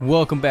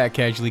Welcome back,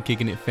 Casually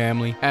Kicking It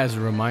family. As a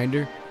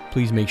reminder,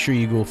 please make sure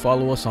you go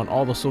follow us on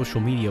all the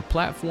social media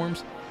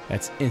platforms.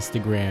 That's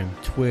Instagram,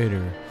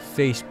 Twitter,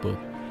 Facebook.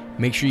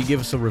 Make sure you give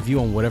us a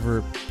review on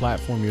whatever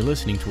platform you're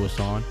listening to us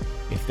on.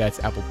 If that's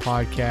Apple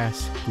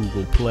Podcasts,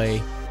 Google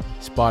Play,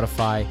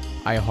 Spotify,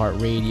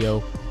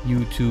 iHeartRadio,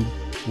 YouTube,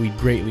 we'd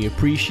greatly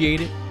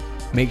appreciate it.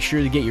 Make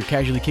sure to get your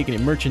Casually Kicking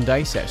It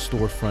merchandise at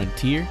Store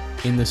Frontier.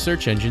 In the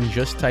search engine,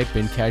 just type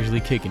in Casually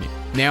Kicking It.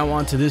 Now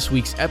on to this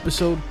week's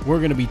episode. We're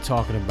going to be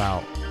talking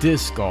about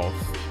disc golf.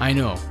 I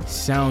know,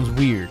 sounds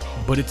weird,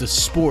 but it's a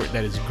sport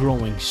that is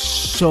growing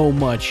so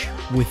much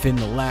within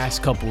the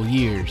last couple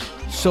years.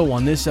 So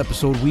on this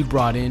episode, we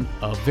brought in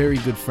a very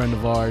good friend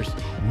of ours,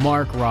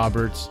 Mark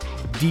Roberts,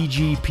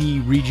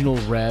 DGP regional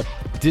rep,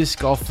 disc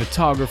golf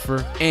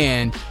photographer,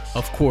 and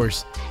of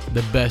course,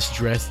 the best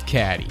dressed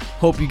caddy.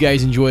 Hope you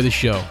guys enjoy the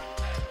show.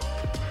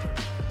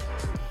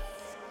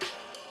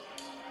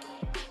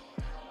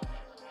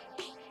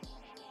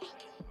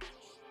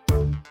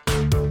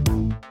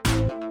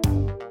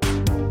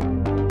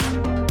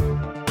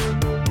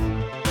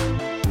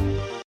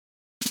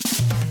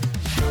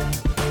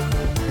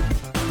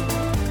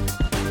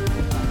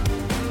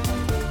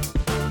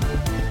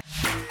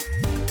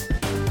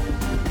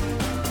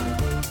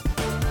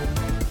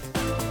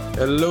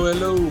 Hello.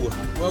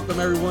 Welcome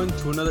everyone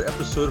to another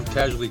episode of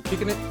Casually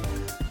Kicking It.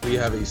 We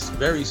have a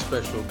very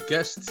special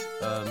guest,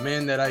 a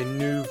man that I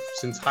knew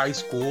since high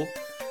school.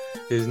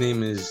 His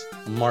name is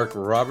Mark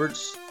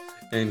Roberts,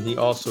 and he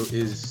also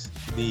is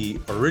the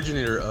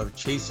originator of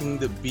Chasing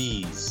the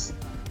Bees.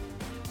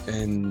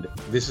 And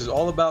this is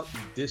all about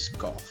disc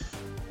golf,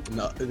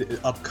 the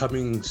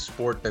upcoming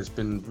sport that's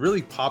been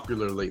really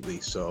popular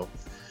lately. So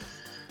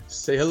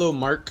say hello,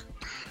 Mark.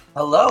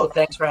 Hello,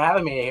 thanks for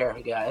having me here,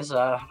 guys.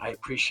 I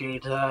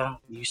appreciate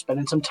you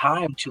spending some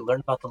time to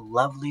learn about the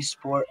lovely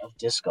sport of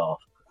disc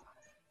golf.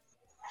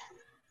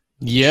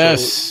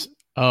 Yes.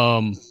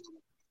 I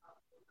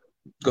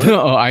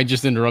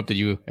just interrupted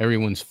you.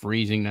 Everyone's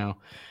freezing now.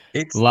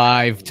 It's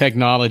live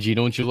technology.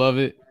 Don't you love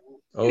it?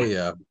 Oh,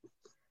 yeah.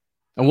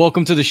 And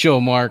welcome to the show,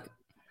 Mark.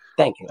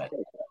 Thank you, Ed.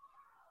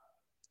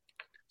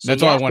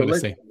 That's all I wanted to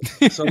say.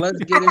 So let's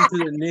get into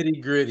the nitty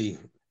gritty.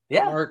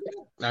 Yeah. Mark,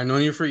 I've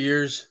known you for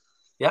years.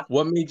 Yeah.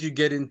 What made you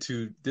get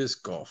into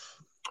disc golf?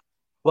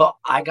 Well,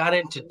 I got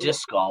into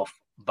disc golf,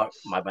 but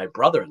my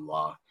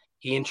brother-in-law,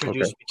 he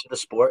introduced me to the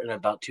sport in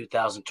about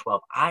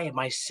 2012. I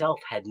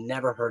myself had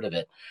never heard of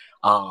it.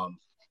 I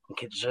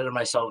consider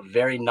myself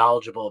very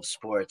knowledgeable of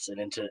sports and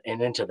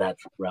into that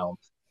realm.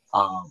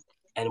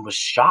 And was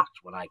shocked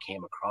when I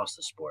came across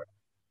the sport.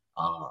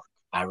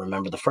 I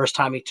remember the first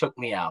time he took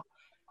me out.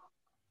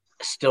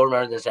 I still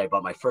remember this day. I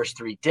bought my first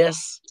 3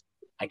 discs.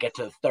 I get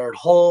to the third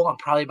hole. I'm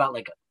probably about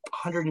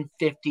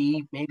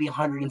 150, maybe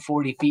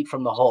 140 feet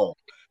from the hole.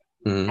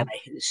 Mm-hmm. And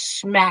I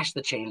smashed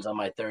the chains on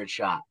my third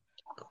shot.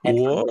 And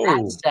from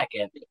that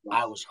second,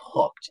 I was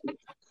hooked.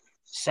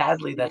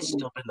 Sadly, that's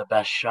still been the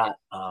best shot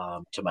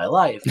to my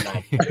life.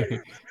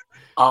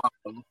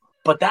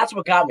 But that's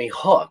what got me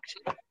hooked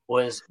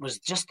was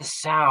just the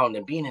sound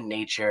and being in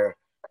nature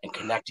and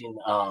connecting.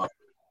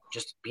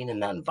 Just being in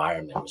that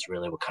environment was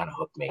really what kind of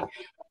hooked me.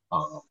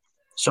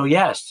 So,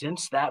 yeah,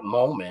 since that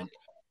moment,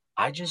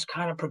 I just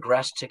kind of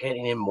progressed to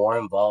getting more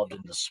involved in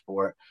the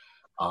sport,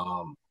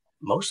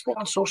 mostly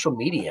on social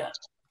media,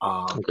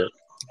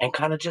 and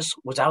kind of just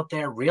was out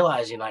there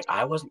realizing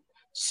I wasn't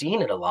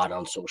seeing it a lot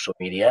on social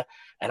media,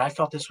 and I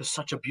felt this was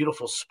such a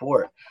beautiful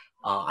sport.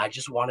 I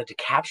just wanted to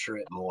capture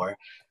it more,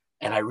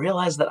 and I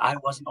realized that I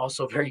wasn't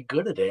also very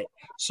good at it,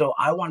 so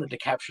I wanted to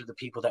capture the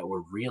people that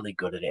were really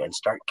good at it and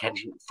start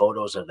catching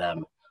photos of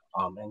them,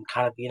 and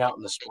kind of being out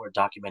in the sport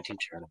documenting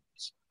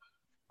tournaments.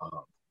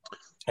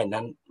 And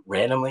then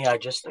randomly, I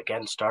just,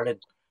 again, started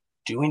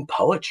doing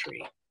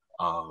poetry.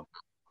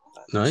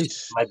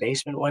 Nice. In my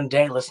basement one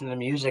day, listening to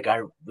music,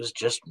 I was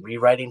just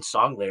rewriting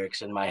song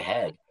lyrics in my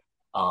head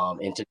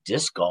into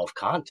disc golf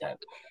content.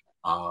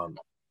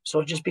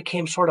 So it just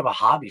became sort of a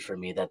hobby for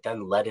me that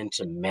then led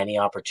into many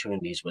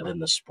opportunities within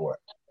the sport.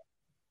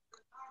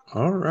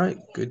 All right.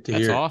 Good to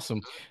hear. That's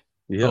awesome.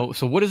 Yeah. Oh,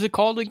 so what is it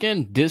called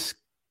again? Disc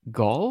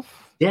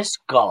golf? Disc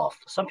golf.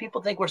 Some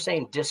people think we're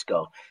saying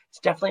disco. It's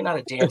definitely not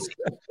a dance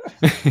game.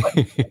 But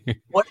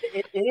what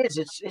it is,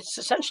 it's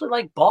essentially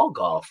like ball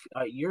golf.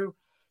 You're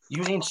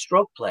using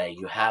stroke play.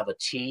 You have a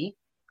tee,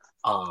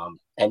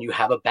 and you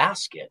have a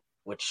basket,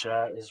 which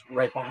is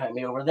right behind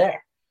me over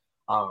there.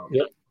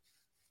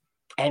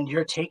 And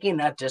you're taking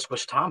that disc,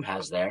 which Tom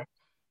has there,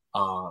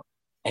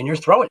 and you're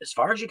throwing it as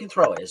far as you can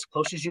throw it, as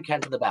close as you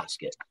can to the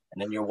basket.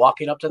 And then you're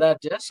walking up to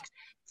that disc,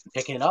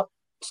 picking it up,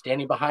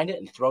 standing behind it,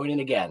 and throwing it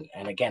again.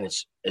 And again,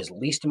 it's as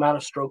least amount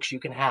of strokes you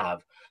can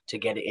have to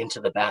get it into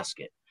the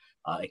basket.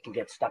 It can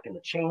get stuck in the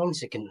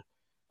chains. It can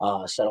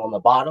settle on the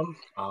bottom,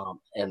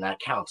 and that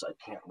counts. I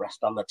can't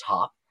rest on the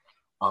top.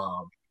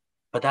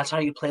 But that's how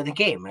you play the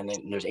game. And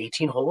then there's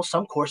 18 holes.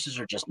 Some courses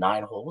are just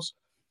 9 holes.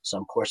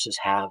 Some courses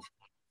have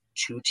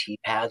 2 tee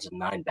pads and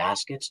 9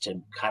 baskets to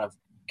kind of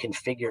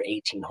configure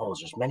 18 holes.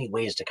 There's many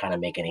ways to kind of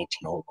make an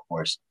 18-hole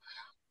course.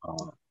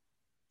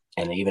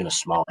 and even a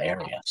small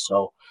area.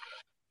 So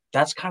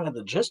that's kind of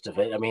the gist of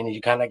it. I mean,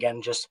 you kind of,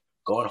 again, just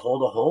go and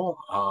hold a hole,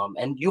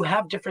 and you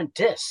have different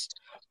discs.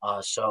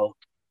 So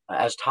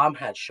as Tom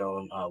had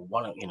shown,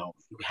 you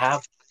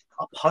have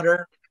a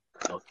putter,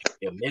 a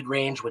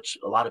mid-range, which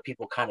a lot of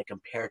people kind of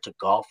compare to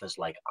golf as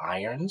like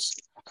irons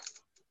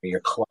for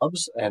your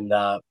clubs. And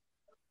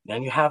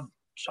then you have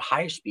a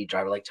higher speed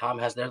driver like Tom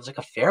has. There's like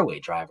a fairway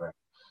driver.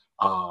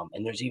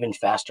 And there's even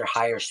faster,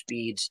 higher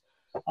speeds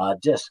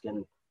disc.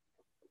 And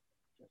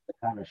just to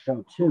kind of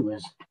show too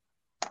is,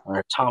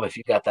 or Tom, if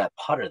you got that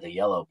putter, the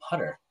yellow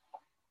putter,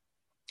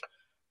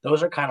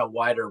 those are kind of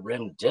wider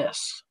rim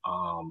discs.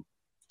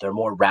 They're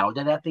more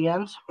rounded at the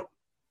ends.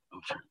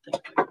 I'm trying to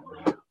think.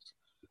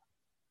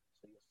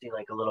 So you'll see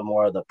like a little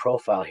more of the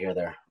profile here.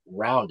 They're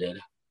rounded.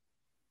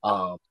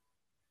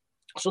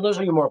 So those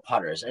are your more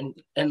putters.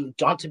 And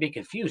not to be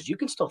confused, you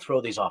can still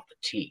throw these off the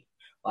tee.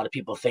 A lot of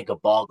people think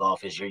of ball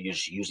golf as you're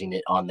just using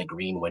it on the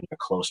green when you're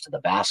close to the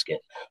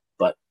basket.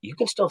 But you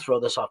can still throw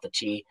this off the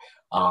tee,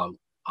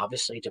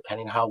 obviously,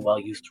 depending on how well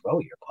you throw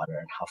your putter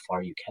and how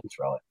far you can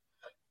throw it.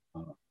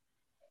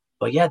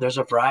 But yeah, there's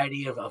a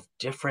variety of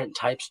different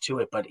types to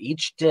it. But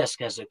each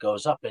disc, as it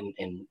goes up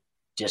in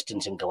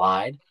distance and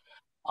glide,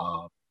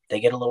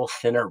 they get a little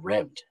thinner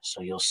rimmed.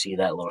 So you'll see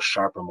that little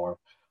sharper, more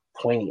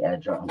pointy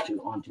edge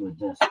onto a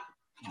disc,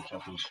 which I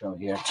can show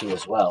here too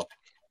as well.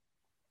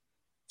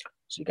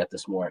 So you got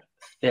this more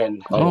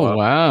thin. Oh,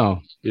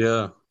 wow.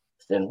 Yeah.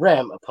 Thin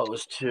rim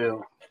opposed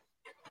to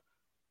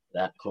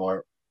that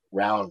more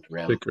round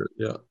rim. Thicker,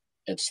 yeah.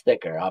 It's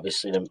thicker,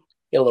 obviously, to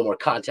get a little more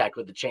contact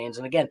with the chains.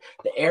 And again,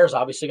 the air is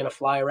obviously going to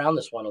fly around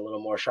this one a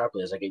little more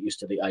sharply as I get used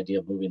to the idea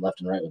of moving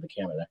left and right with the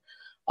camera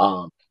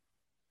there.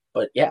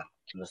 But yeah,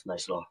 this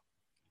nice little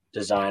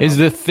design. Is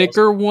the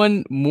thicker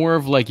one more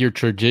of like your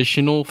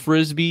traditional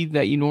Frisbee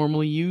that you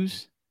normally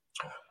use?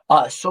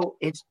 So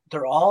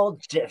they're all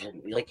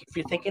different. Like if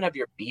you're thinking of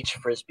your beach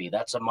Frisbee,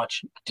 that's a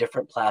much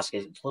different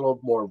plastic. It's a little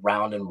more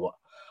round and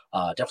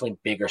definitely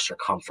bigger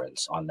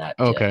circumference on that.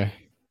 Okay.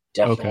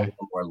 Definitely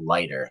more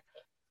lighter.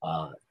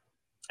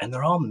 And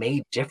they're all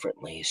made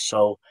differently.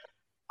 So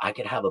I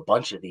could have a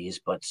bunch of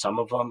these, but some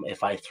of them,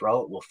 if I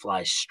throw it, will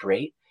fly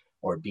straight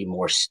or be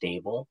more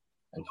stable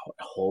and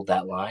hold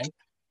that line.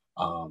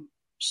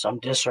 Some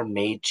discs are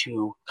made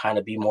to kind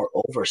of be more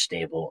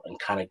overstable and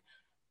kind of,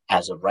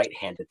 as a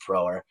right-handed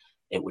thrower,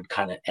 it would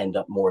kind of end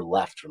up more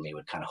left for me. It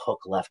would kind of hook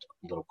left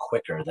a little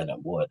quicker than it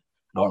would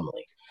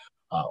normally.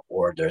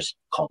 Or there's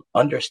called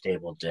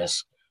understable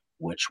disc,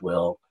 which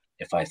will,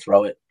 if I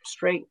throw it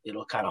straight,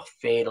 it'll kind of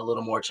fade a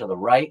little more to the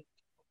right.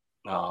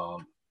 Or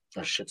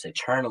I should say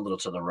turn a little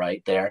to the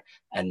right there,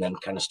 and then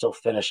kind of still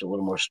finish a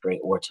little more straight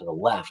or to the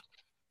left.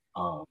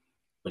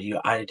 But you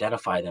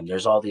identify them.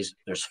 There's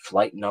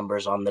flight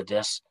numbers on the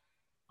disc.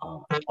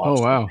 Oh,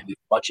 wow.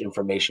 Much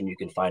information you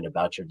can find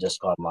about your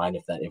disc online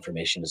if that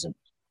information isn't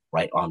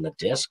right on the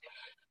disc.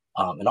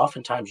 And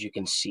oftentimes you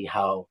can see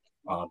how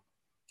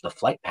the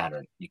flight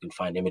pattern, you can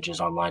find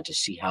images online to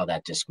see how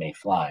that disc may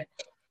fly.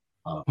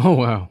 Oh,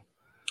 wow.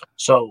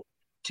 So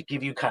to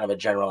give you kind of a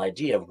general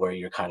idea of where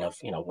you're kind of,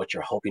 what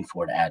you're hoping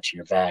for to add to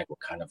your bag,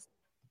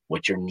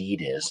 what your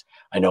need is.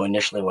 I know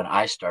initially when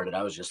I started,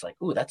 I was just like,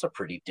 ooh, that's a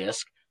pretty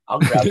disc. I'll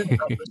grab it.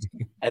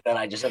 And then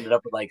I just ended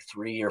up with like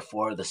 3 or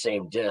 4 of the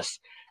same discs.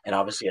 And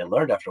obviously I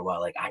learned after a while,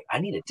 like I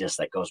need a disc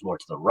that goes more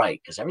to the right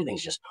because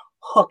everything's just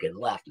hooking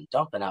left and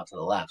dumping out to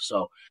the left.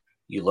 So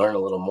you learn a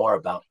little more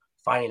about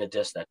finding a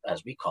disc that,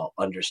 as we call,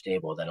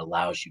 understable, that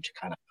allows you to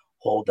kind of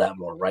hold that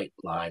more right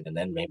line and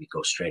then maybe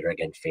go straight or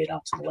again fade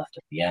out to the left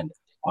at the end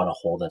on a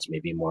hole that's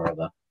maybe more of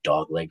a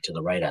dog leg to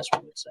the right, as we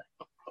would say.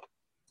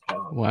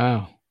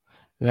 Wow.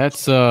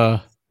 That's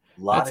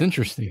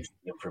interesting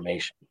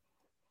information.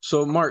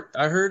 So Mark,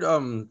 I heard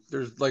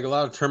there's like a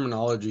lot of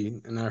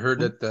terminology, and I heard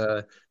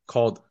that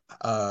called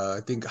I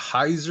think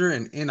hyzer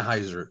and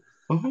anhyzer.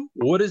 Mm-hmm.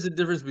 What is the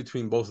difference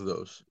between both of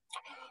those?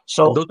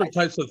 So and those are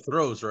types of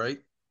throws, right?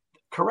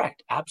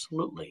 Correct,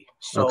 absolutely.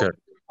 So okay.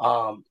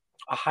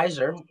 A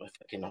hyzer, if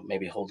I can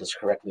maybe hold this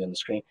correctly on the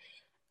screen.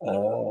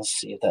 Let's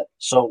see if that.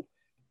 So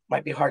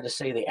might be hard to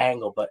say the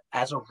angle, but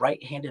as a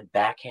right-handed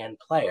backhand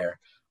player,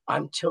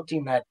 I'm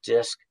tilting that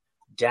disc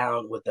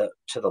down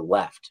to the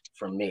left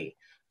from me.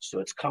 So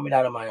it's coming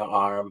out of my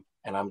arm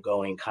and I'm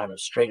going kind of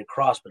straight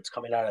across, but it's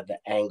coming out of the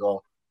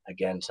angle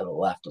again to the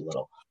left a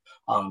little.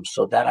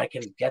 So that I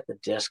can get the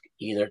disc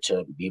either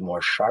to be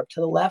more sharp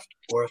to the left,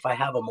 or if I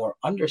have a more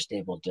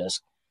understable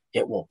disc,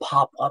 it will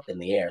pop up in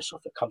the air. So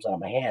if it comes out of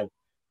my hand,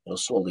 it'll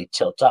slowly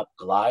tilt up,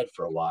 glide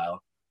for a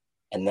while,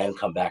 and then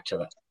come back to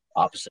the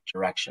opposite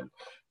direction.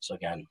 So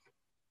again,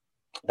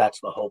 that's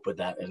the hope with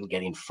that, and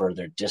getting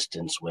further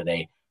distance with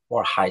a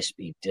more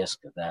high-speed disc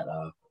that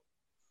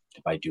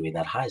by doing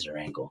that hyzer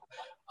angle.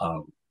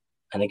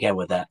 And again,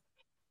 with that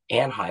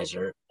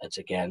anhyzer, it's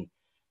again,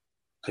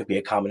 could be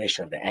a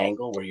combination of the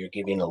angle where you're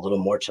giving a little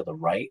more to the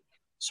right.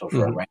 So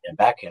for a right and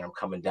backhand, I'm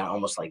coming down,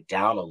 almost like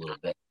down a little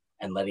bit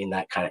and letting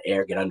that kind of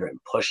air get under it and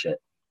push it,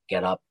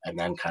 get up, and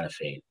then kind of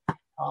fade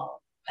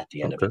at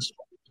the end of it.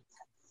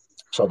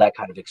 So that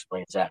kind of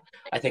explains that.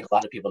 I think a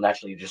lot of people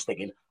naturally are just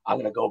thinking, I'm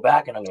going to go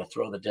back and I'm going to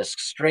throw the disc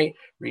straight,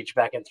 reach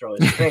back and throw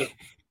it straight.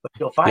 But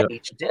you'll find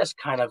each disc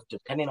kind of,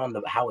 depending on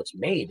how it's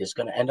made, is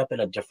going to end up in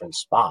a different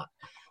spot.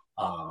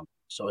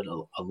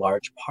 So a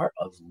large part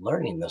of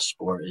learning this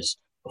sport is,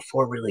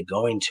 before really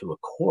going to a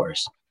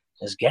course,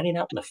 is getting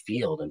out in the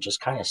field and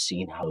just kind of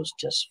seeing how those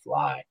discs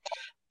fly,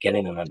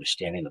 getting an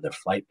understanding of their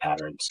flight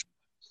patterns.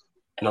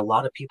 And a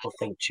lot of people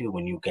think too,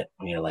 when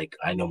you're like,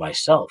 I know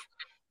myself,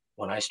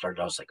 when I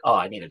started, I was like, oh,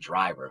 I need a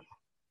driver.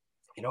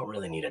 You don't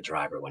really need a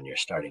driver when you're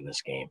starting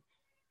this game.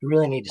 You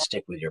really need to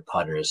stick with your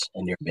putters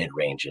and your mid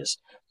ranges.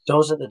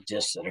 Those are the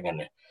discs that are going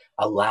to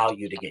allow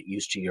you to get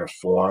used to your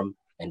form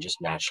and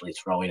just naturally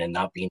throwing and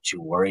not being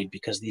too worried,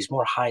 because these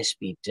more high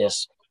speed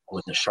discs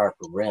with the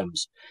sharper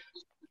rims,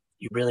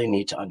 you really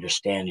need to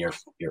understand your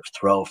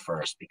throw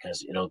first,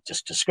 because it'll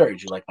just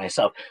discourage you. Like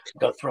myself,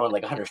 go throwing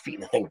like 100 feet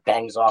and the thing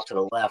bangs off to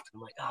the left.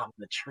 I'm like, oh, I'm in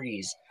the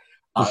trees.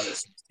 This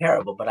is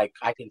terrible, but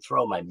I can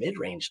throw my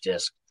mid-range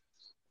disc.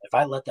 If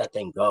I let that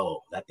thing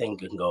go, that thing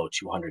can go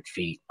 200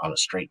 feet on a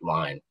straight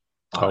line.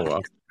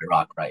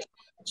 Rock right.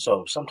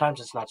 So sometimes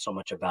it's not so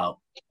much about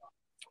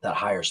that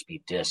higher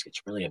speed disc.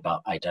 It's really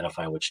about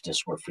identifying which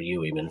discs work for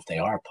you, even if they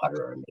are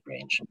putter or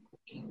mid-range.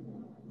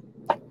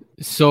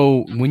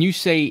 So when you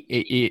say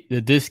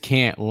the disc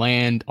can't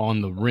land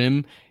on the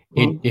rim,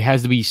 it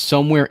has to be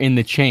somewhere in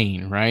the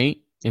chain, right?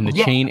 In the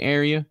chain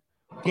area?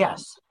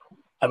 Yes.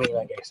 I mean,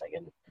 I guess I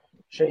can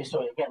show you.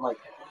 So again, like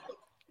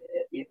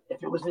if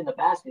it was in the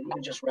basket,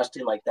 even just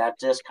resting like that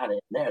disc kind of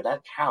in there,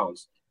 that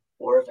counts.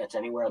 Or if it's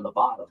anywhere on the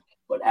bottom.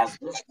 But as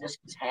this disc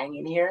is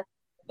hanging here,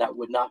 that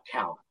would not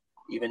count,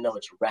 even though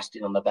it's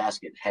resting on the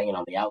basket, hanging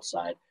on the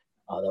outside.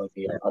 That would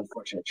be an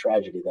unfortunate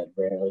tragedy that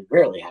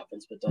rarely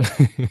happens. But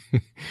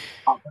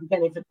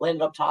again, if it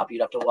landed up top,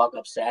 you'd have to walk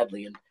up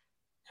sadly and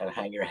kind of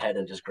hang your head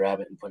and just grab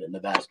it and put it in the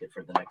basket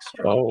for the next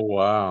stroke. Oh,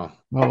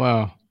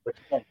 wow. Which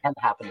can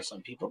happen to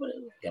some people, but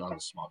again, on a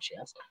small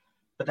chance.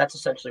 But that's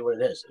essentially what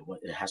it is.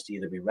 It has to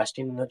either be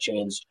resting in the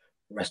chains,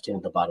 resting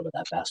at the bottom of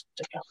that basket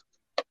to count.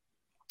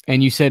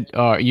 And you said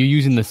you're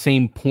using the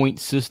same point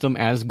system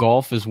as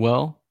golf as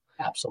well?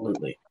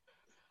 Absolutely.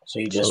 So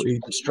you just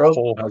each stroke.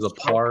 Hole has a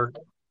par.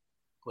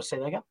 We'll say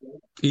that again.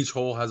 Each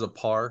hole has a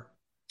par.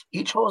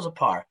 Each hole is a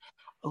par.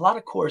 A lot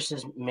of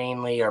courses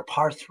mainly are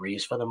par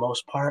threes for the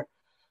most part.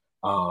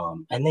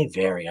 And they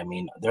vary. I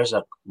mean, there's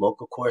a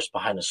local course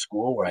behind the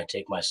school where I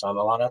take my son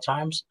a lot of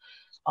times.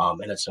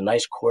 And it's a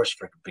nice course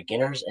for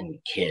beginners and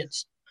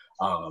kids.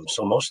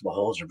 So most of the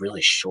holes are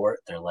really short.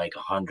 They're like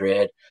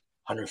 100,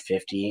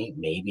 150,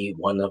 maybe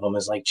one of them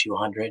is like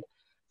 200.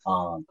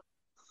 And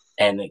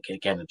it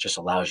just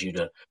allows you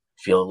to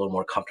feel a little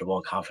more comfortable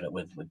and confident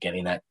with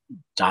getting that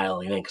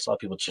dialing in. Because a lot of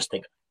people just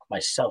think,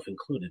 myself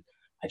included,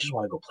 I just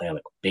want to go play on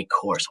a big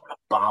course. I want to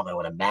bomb. I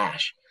want to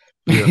mash.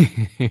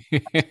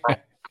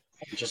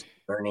 Just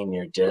learning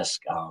your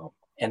disc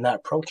and that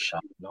approach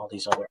shot and all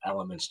these other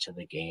elements to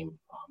the game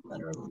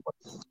that are important.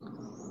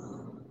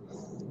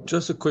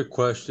 Just a quick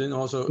question.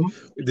 Also,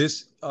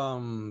 this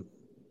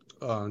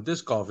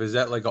disc golf, is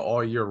that like an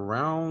all year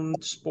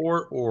round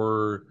sport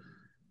or?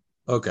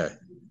 Okay.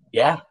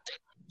 Yeah.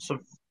 So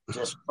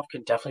disc golf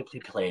can definitely be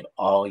played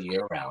all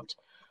year round.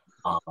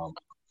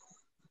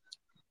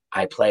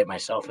 I play it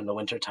myself in the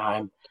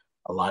wintertime.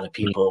 A lot of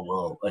people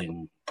will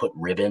put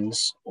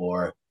ribbons,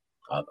 or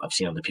I've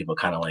seen other people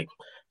kind of like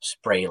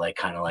spray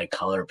kind of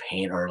color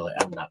paint, or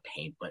not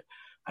paint, but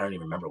I don't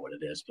even remember what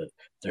it is, but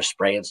they're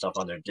spraying stuff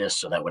on their disc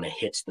so that when it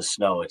hits the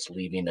snow, it's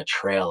leaving a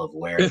trail of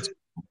where it's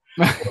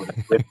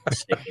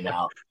sticking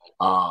out,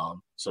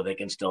 so they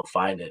can still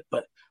find it.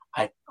 But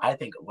I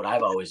think what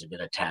I've always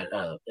been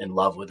in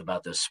love with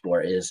about this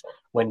sport is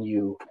when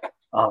you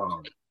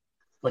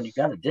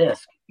got a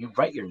disc, you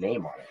write your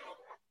name on it.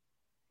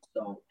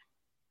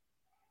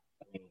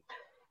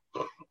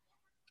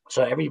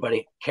 So every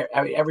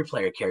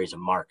player carries a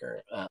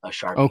marker, a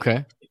Sharpie.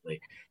 Okay.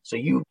 Basically. So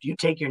you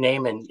take your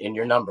name and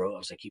your number.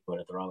 I keep doing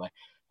it the wrong way,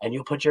 and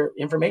you put your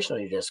information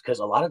on your disc, because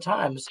a lot of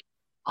times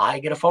I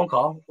get a phone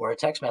call or a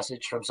text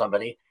message from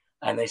somebody,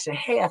 and they say,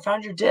 "Hey, I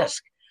found your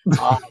disc." And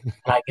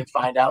I can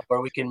find out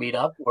where we can meet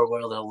up or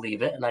where they'll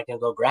leave it, and I can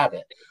go grab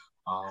it.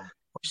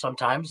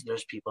 Sometimes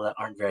there's people that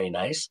aren't very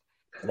nice,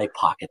 and they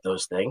pocket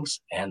those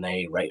things and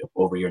they write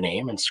over your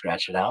name and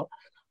scratch it out,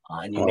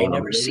 and you may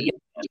never see it.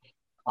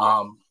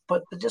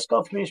 But the disc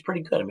golf community is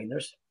pretty good. I mean,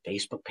 there's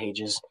Facebook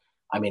pages.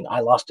 I mean, I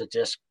lost a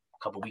disc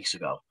a couple weeks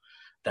ago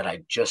that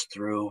I just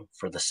threw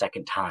for the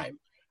second time.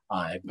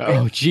 Oh,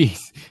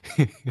 jeez.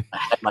 I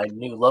had my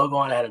new logo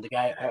on. I had the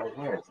guy.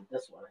 Where is it?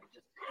 This one.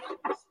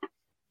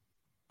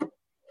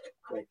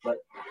 But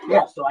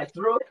yeah, so I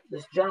threw it.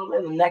 This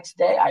gentleman, the next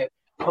day, I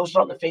posted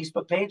on the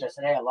Facebook page. I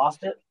said, "Hey, I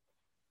lost it."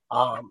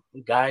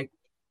 The guy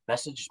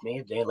messaged me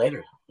a day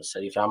later.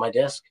 Said he found my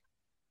disc,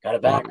 got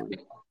it back. I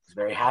was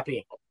very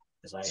happy.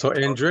 So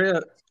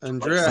Andrea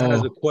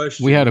has a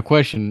question. We had a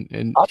question,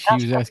 and she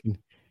was asking,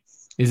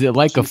 "Is it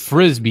like a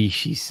frisbee?"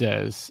 She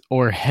says,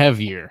 or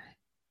heavier?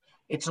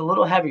 It's a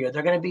little heavier.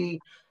 They're going to be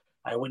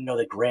I wouldn't know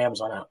the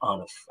grams on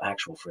a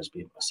actual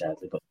frisbee,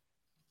 sadly, but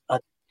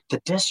the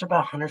discs are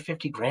about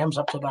 150 grams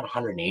up to about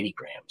 180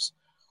 grams.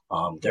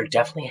 They're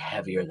definitely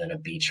heavier than a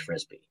beach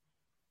frisbee.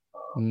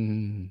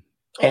 Mm.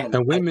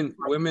 And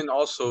women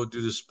also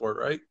do the sport,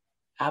 right?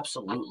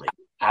 Absolutely.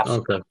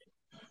 Okay.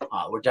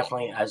 We're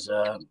definitely, as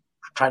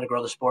trying to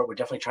grow the sport, we're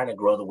definitely trying to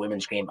grow the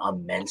women's game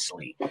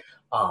immensely,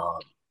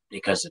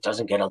 because it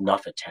doesn't get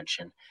enough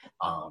attention.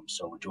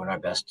 So we're doing our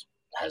best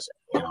as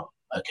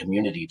a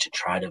community to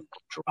try to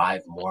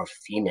drive more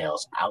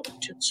females out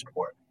into the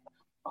sport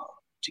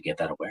to get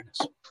that awareness.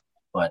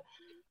 But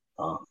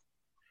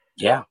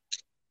yeah,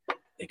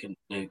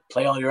 they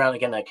play all year round.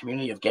 Again, that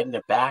community of getting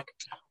it back.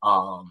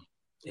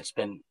 It's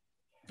been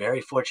very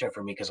fortunate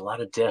for me because a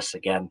lot of discs,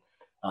 again,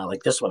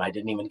 like this one, I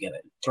didn't even get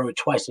it. Threw it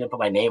twice, didn't put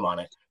my name on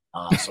it.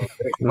 So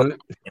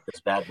get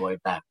this bad boy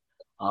back.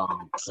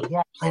 So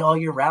yeah, play all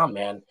year round,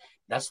 man.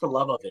 That's the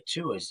love of it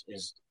too. Is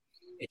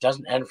it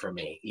doesn't end for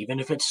me, even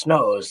if it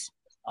snows.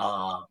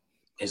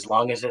 As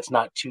long as it's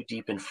not too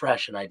deep and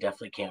fresh, and I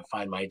definitely can't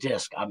find my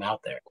disc, I'm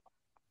out there.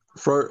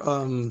 For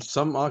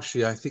some,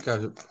 actually, I think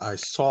I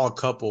saw a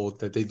couple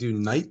that they do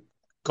night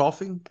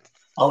golfing.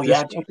 Oh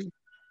yeah,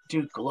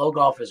 dude, Glow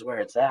Golf is where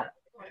it's at.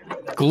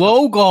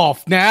 Glow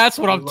Golf. Now that's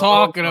what I'm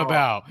talking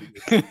about.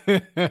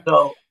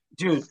 So,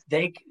 dude,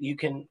 you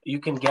can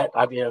get.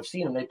 I mean, I've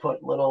seen them. They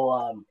put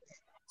little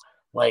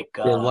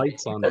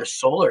lights on their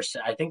solar.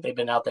 I think they've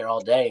been out there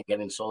all day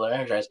getting solar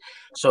energized.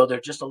 So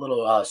they're just a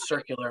little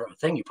circular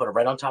thing. You put it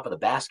right on top of the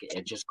basket.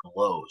 It just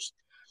glows.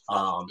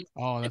 Oh,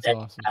 that's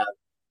awesome.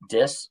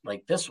 Discs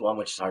like this one,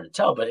 which is hard to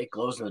tell, but it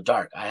glows in the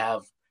dark. I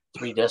have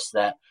 3 discs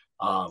that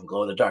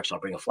glow in the dark. So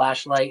I'll bring a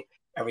flashlight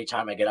every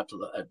time I get up to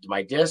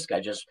my disc.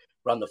 I just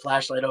run the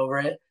flashlight over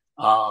it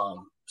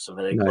so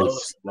that it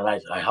glows. And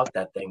then I hug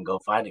that thing, go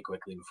find it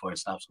quickly before it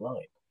stops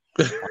glowing.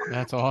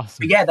 That's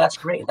awesome. Yeah, that's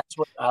great. That's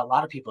what a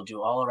lot of people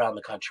do all around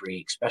the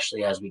country,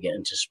 especially as we get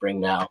into spring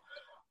now.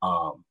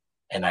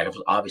 And I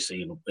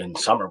obviously in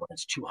summer when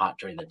it's too hot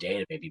during the day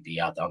to maybe be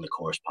out on the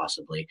course,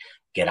 possibly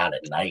get out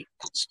at night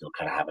and still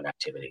kind of have an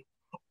activity.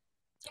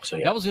 So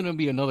yeah, that was going to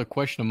be another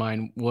question of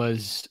mine.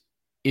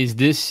 Is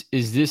this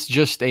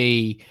just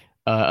a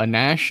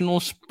national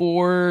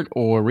sport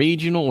or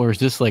regional, or is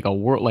this like a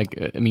world? Like,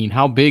 I mean,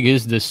 how big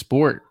is this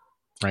sport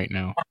right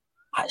now?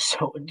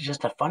 So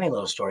just a funny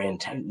little story in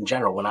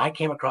general. When I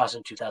came across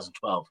in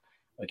 2012,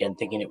 again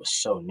thinking it was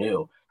so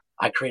new,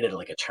 I created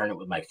like a tournament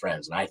with my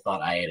friends, and I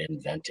thought I had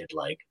invented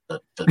like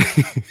the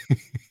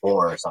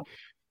or something.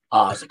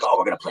 I was like, oh,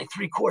 we're gonna play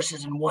 3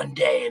 courses in one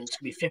day, and it's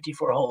gonna be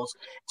 54 holes.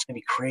 It's gonna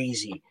be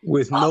crazy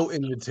with no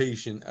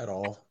invitation at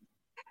all.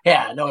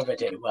 Yeah, no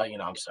invitation. Well,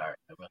 I'm sorry.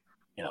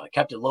 I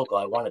kept it local.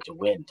 I wanted to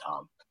win,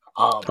 Tom.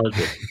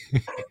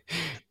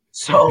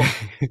 So,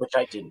 which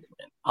I didn't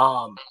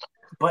win.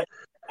 But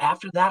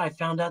after that, I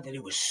found out that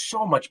it was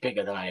so much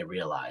bigger than I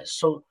realized.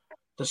 So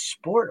the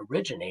sport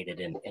originated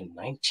in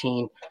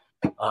 1970.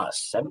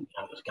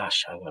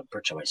 Gosh, I'm going to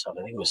butcher myself.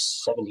 I think it was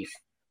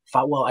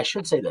 75. Well, I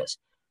should say this.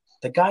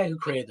 The guy who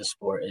created the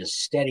sport is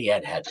Steady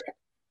Ed Hedrick.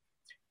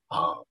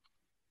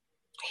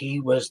 He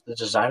was the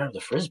designer of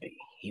the Frisbee.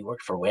 He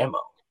worked for Wham-O.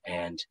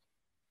 And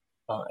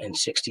in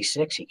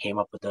 66, he came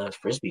up with the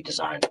Frisbee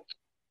design.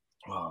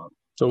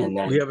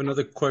 We have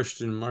another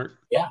question, Mark.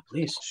 Yeah,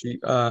 please. She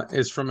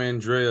is from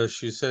Andrea.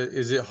 She said,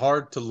 is it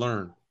hard to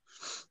learn?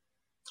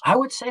 I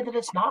would say that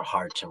it's not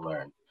hard to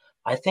learn.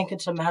 I think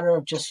it's a matter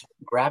of just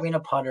grabbing a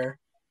putter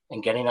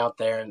and getting out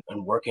there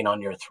and working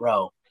on your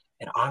throw.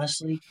 And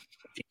honestly,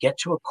 if you get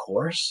to a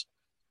course,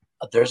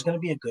 there's going to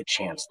be a good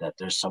chance that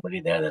there's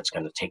somebody there that's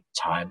going to take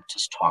time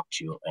to talk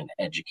to you and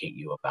educate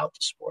you about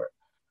the sport.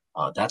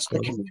 That's the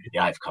community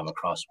I've come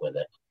across with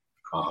it.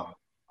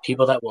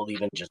 People that will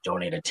even just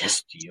donate a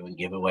disc to you and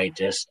give away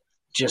discs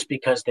just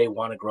because they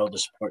want to grow the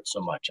sport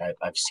so much.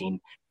 I've seen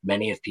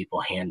many of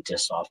people hand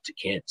discs off to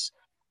kids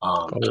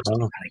just to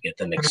kind of get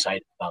them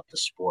excited about the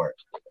sport.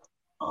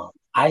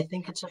 I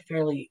think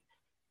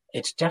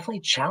it's definitely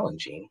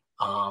challenging.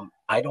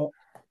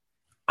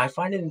 I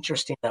find it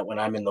interesting that when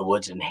I'm in the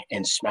woods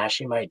and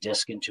smashing my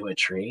disc into a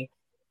tree,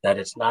 that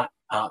it's not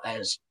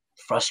as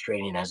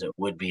frustrating as it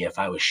would be if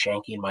I was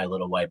shanking my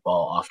little white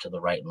ball off to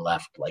the right and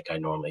left like I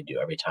normally do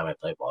every time I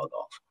play ball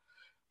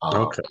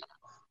golf.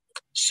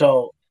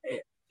 So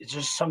it's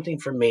just something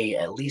for me,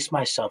 at least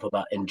myself,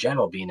 about in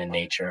general being in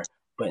nature.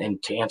 But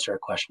to answer a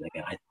question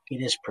again, I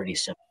think it is pretty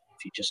simple.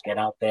 If you just get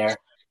out there,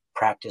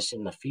 practice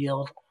in the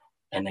field,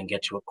 and then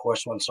get to a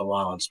course once in a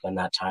while and spend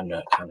that time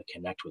to kind of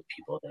connect with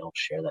people that will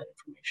share that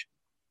information.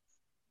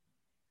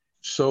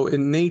 So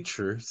in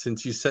nature,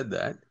 since you said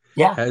that,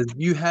 have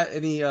you had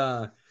any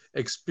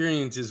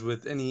experiences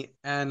with any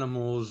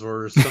animals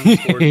or some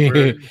sort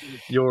where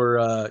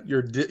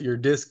your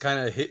disc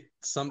kind of hit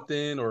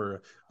something,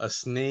 or a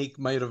snake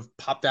might have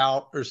popped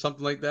out or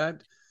something like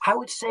that? I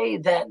would say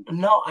that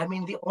no. I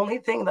mean, the only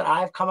thing that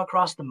I've come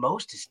across the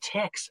most is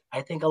ticks.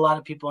 I think a lot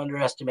of people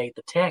underestimate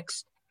the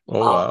ticks. Oh,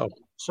 wow.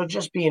 So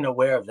just being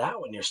aware of that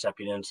when you're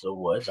stepping into the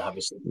woods,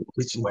 obviously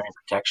wearing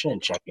protection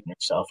and checking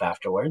yourself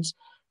afterwards.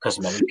 because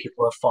many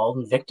people have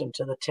fallen victim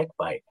to the tick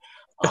bite.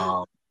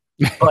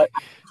 But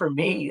for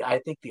me, I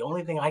think the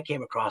only thing I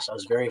came across, I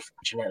was very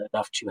fortunate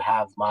enough to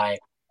have my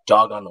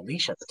dog on the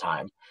leash at the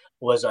time,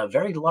 was a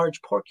very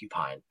large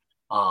porcupine.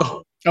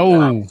 That I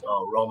was,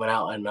 roaming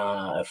out in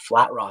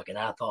Flat Rock in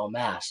Athol,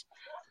 Mass.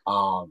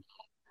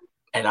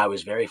 And I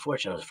was very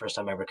fortunate. It was the first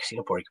time I ever seen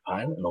a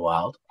porcupine in the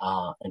wild.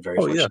 And very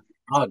fortunate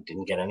the dog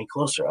didn't get any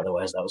closer.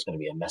 Otherwise, that was going to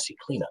be a messy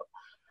cleanup.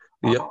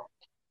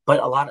 But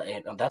a lot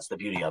of that's the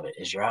beauty of it,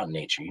 is you're out in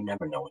nature. You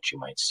never know what you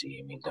might see.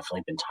 I mean,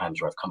 definitely been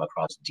times where I've come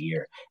across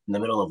deer in the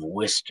middle of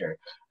Worcester,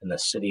 in the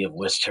city of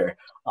Worcester,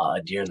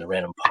 a deer in the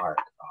random park.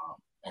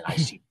 And I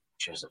see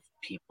pictures of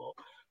people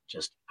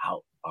just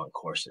out on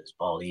courses,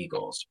 bald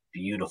eagles,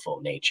 beautiful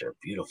nature,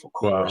 beautiful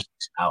courses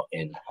out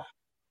in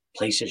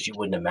places you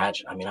wouldn't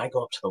imagine. I mean, I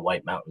go up to the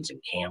White Mountains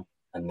and camp,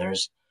 and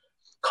there's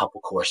a couple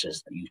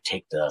courses that you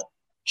take the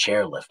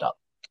chairlift up,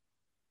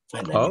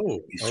 and then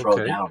you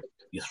throw down.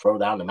 You throw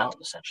down the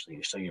mountain,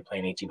 essentially. So you're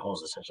playing 18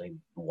 holes, essentially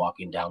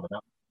walking down the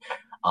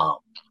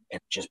mountain.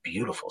 It's just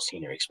beautiful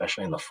scenery,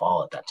 especially in the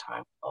fall at that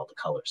time, all the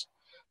colors.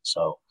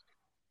 So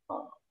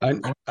I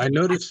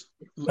noticed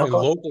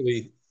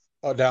locally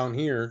down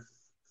here,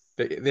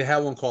 they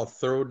have one called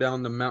Throw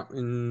Down the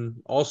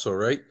Mountain also,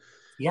 right?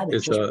 Yeah,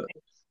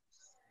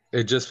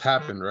 it just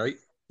happened, right?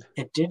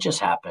 It did just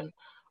happen.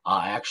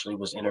 I actually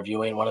was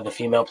interviewing one of the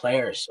female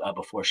players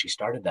before she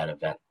started that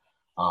event,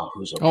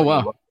 who's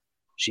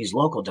she's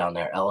local down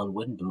there, Ellen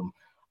Woodenboom.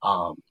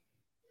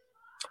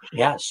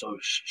 So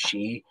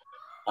she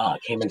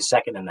came in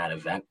second in that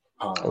event.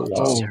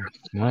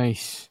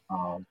 Nice.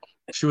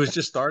 She was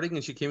just starting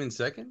and she came in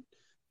second?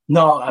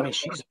 No, I mean,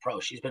 she's a pro.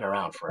 She's been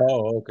around for a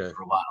while.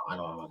 I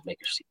don't want to make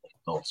her seem like a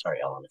gold. Sorry,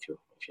 Ellen, if you're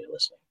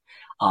listening.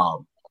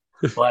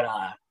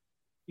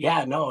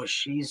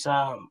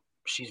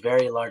 She's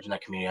very large in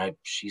that community.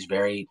 She's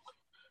very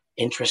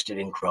interested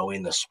in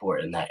growing the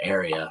sport in that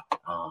area.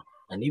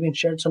 And even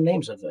shared some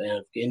names of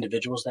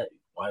individuals that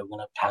I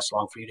want to pass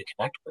along for you to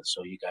connect with,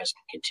 so you guys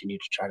can continue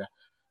to try to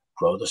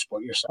grow the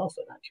sport yourself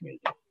in that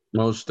community.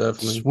 Most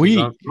definitely.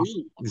 Sweet.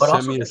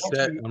 Send me a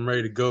set. I'm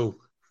ready to go.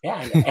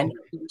 Yeah, and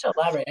to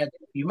elaborate,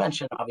 you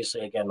mentioned,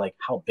 obviously, again, like,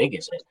 how big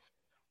is it?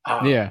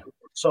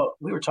 So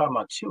we were talking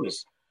about, too,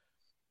 is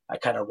I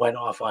kind of went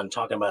off on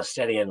talking about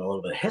steady and a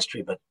little bit of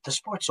history, but the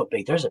sport's so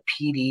big. There's a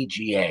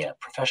PDGA, a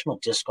Professional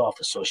Disc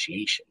Golf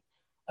Association.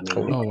 I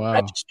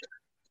mean,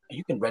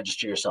 you can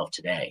register yourself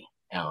today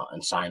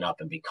and sign up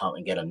and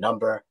get a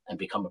number and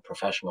become a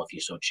professional if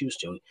you so choose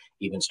to,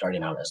 even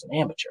starting out as an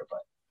amateur. But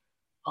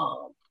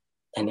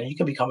and then you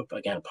can become,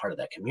 again, a part of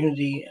that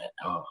community.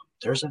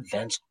 There's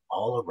events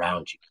all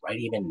around you, right?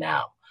 Even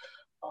now,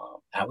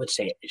 I would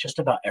say just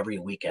about every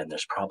weekend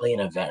there's probably an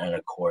event and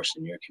a course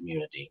in your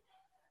community,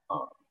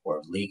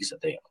 or leagues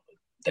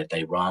that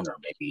they run, or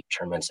maybe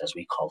tournaments, as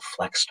we call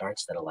flex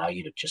starts, that allow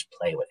you to just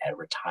play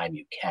whatever time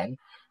you can.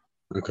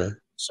 Okay.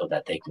 So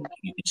that you can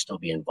still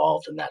be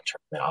involved in that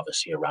tournament,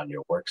 obviously around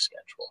your work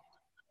schedule.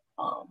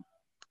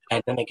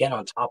 And then again,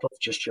 on top of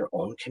just your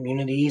own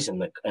communities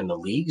and the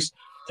leagues,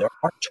 there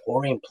are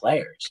touring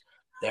players.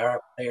 There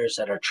are players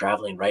that are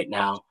traveling right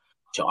now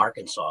to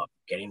Arkansas,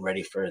 getting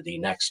ready for the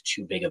next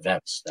two big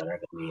events that are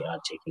going to be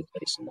taking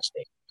place in the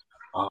state.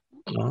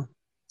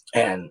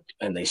 And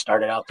they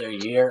started out their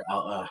year,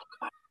 it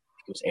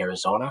was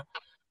Arizona,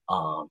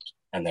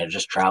 and they're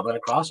just traveling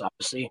across,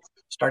 obviously,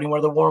 starting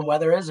where the warm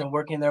weather is and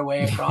working their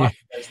way across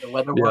as the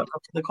weather warms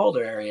up to the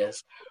colder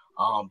areas.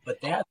 But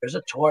there's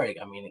a tour.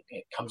 I mean,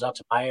 it comes out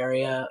to my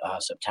area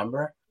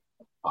September.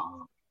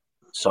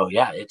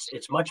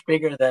 It's much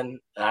bigger than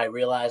I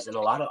realized, and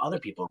a lot of other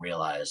people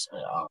realize,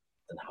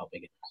 than how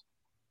big it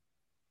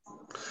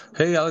is.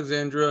 Hey,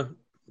 Alexandra.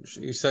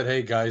 You said,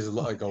 "Hey, guys,"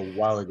 like a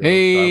while ago.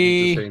 Hey. So I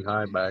was just saying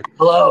hi back.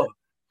 Hello.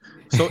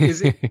 So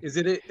is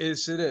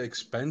it an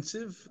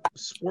expensive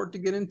sport to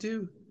get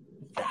into?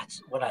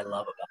 That's what I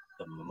love about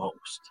it the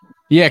most.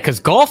 Yeah, because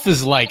golf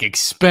is like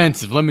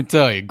expensive. Let me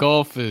tell you,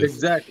 golf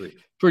is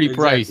pretty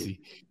pricey.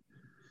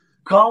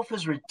 Golf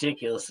is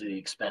ridiculously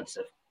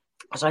expensive.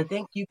 So I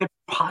think you could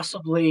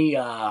possibly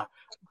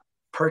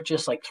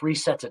purchase like 3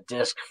 sets of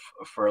disc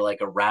for like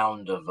a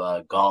round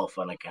of golf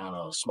on a kind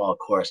of small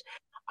course.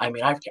 I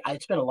mean,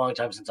 it's been a long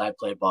time since I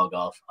played ball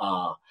golf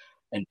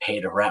and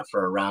paid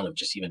for a round of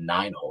just even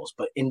 9 holes.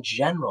 But in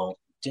general,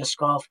 disc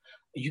golf,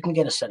 you can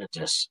get a set of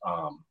discs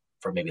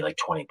for maybe like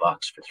 $20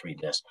 for 3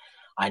 discs.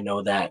 I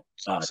know that.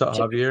 What's up,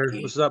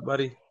 Javier? What's up,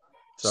 buddy?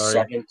 Sorry.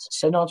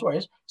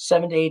 $7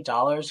 to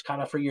 $8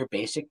 kind of for your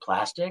basic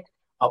plastic,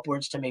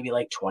 upwards to maybe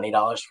like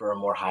 $20 for a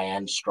more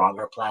high-end,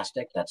 stronger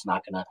plastic that's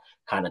not going to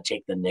kind of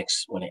take the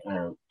nicks or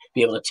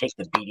be able to take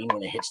the beating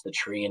when it hits the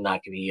tree and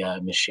not be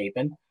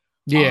misshapen.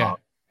 Yeah.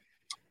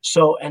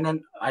 And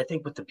then I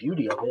think what the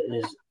beauty of it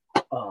is,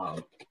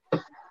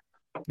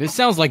 this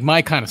sounds like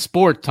my kind of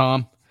sport,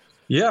 Tom.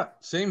 Yeah,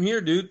 same here,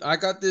 dude. I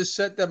got this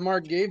set that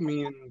Mark gave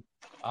me, and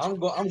I'm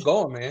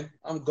going, man.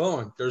 I'm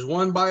going. There's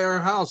one by our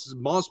house, it's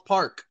Moss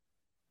Park.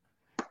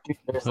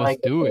 There's Let's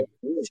do it.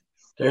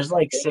 There's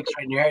like 6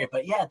 right in your area,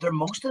 but yeah, they're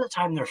most of the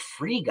time they're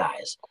free,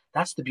 guys.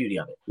 That's the beauty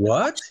of it. What?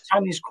 Most of the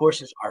time these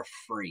courses are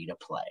free to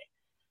play.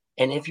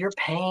 And if you're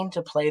paying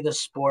to play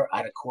this sport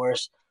at a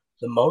course,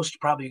 the most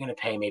probably you're going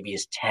to pay maybe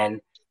is $5.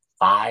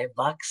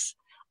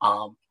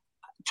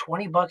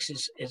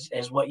 $20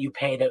 is what you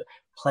pay to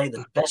play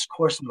the best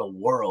course in the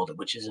world,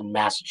 which is in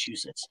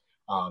Massachusetts,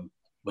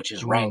 which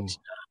is ranked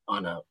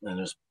and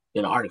there's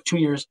been an article 2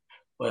 years,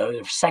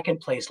 second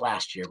place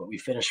last year, but we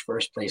finished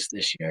first place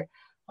this year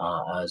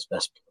as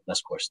best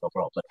course in the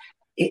world. But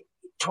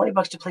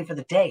 $20 to play for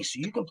the day, so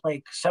you can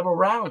play several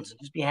rounds and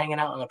just be hanging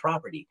out on the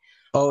property.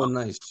 Oh,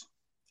 nice.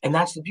 And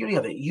that's the beauty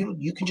of it.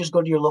 You can just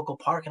go to your local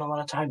park, and a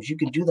lot of times you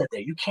can do that there.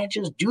 You can't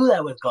just do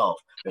that with golf.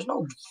 There's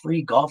no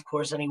free golf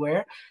course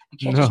anywhere. You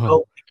can't just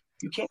go.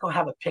 You can't go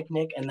have a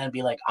picnic and then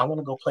be like, I'm going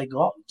to go play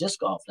disc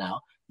golf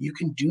now. You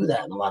can do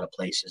that in a lot of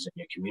places in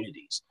your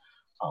communities.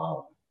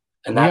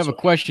 And we have a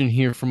question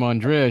here from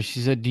Andrea.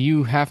 She said, do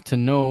you have to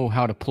know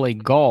how to play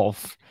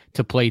golf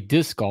to play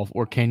disc golf,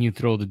 or can you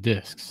throw the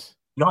discs?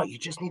 No, you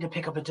just need to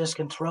pick up a disc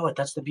and throw it.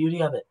 That's the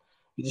beauty of it.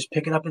 You just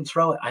pick it up and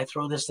throw it. I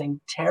throw this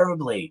thing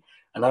terribly.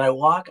 And then I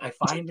walk, I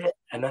find it,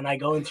 and then I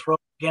go and throw it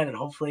again. And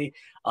hopefully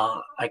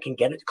I can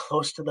get it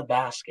close to the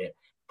basket.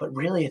 But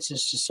really, it's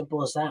just as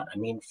simple as that. I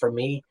mean, for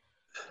me,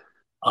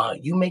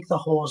 you make the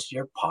holes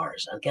your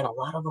pars. Again, a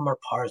lot of them are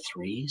par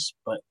 3s,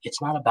 but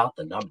it's not about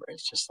the number.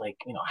 It's just like,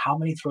 how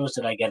many throws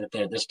did I get it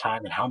there this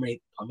time? And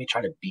let me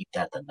try to beat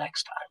that the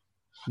next time.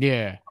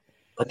 Yeah.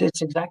 But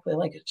it's exactly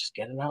like it. Just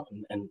getting out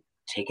and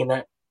taking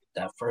that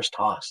first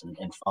toss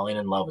and falling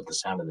in love with the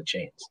sound of the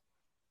chains.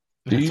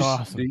 That's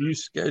awesome. Do you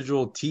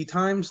schedule tee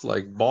times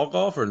like ball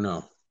golf or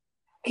no?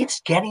 It's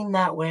getting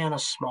that way on a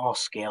small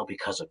scale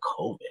because of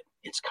COVID.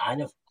 It's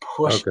kind of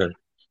pushed. Okay.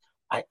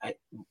 I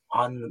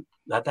on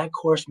that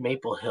course,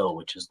 Maple Hill,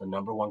 which is the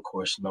 #1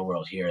 course in the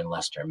world here in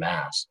Leicester,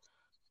 Mass.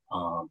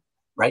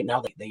 Right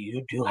now,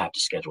 you do have to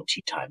schedule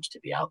tee times to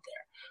be out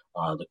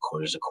there.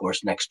 There's a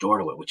course next door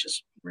to it, which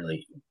is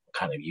really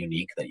kind of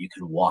unique, that you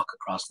can walk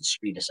across the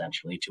street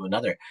essentially to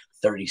another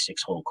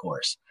 36-hole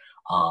course.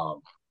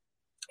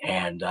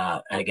 And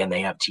again,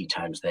 they have tee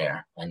times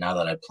there. And now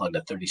that I plugged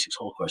a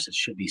 36-hole course, it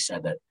should be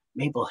said that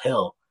Maple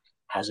Hill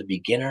has a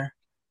beginner,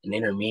 an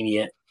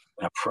intermediate,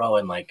 and a pro,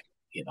 and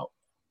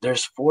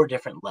there's 4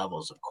 different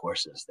levels of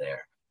courses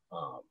there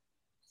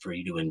for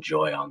you to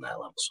enjoy on that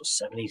level. So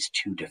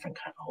 72 different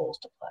kind of holes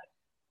to play.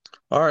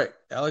 All right.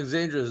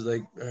 Alexandra's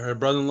like, her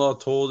brother-in-law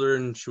told her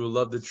and she would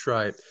love to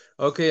try it.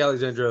 Okay,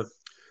 Alexandra,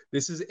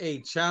 this is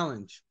a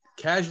challenge.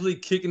 Casually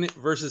Kicking It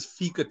versus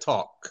Fika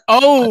Talk.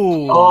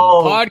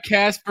 Oh,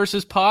 podcast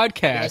versus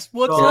podcast.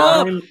 What's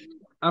up?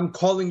 I'm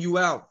calling you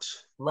out.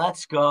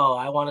 Let's go.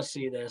 I want to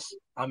see this.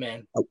 I'm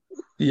in.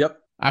 Yep.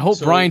 I hope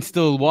Brian's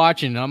still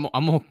watching. I'm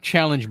gonna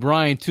challenge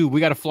Brian too. We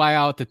got to fly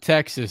out to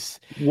Texas.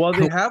 Well,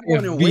 they have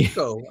one in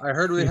Waco. I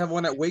heard they have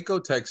one at Waco,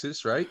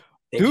 Texas, right?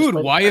 Dude,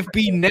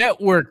 YFB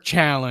Network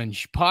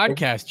Challenge,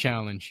 podcast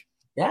challenge.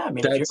 Yeah, I mean,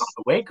 if you're going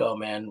to Waco,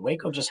 man,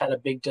 Waco just had a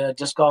big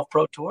disc golf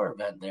pro tour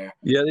event there.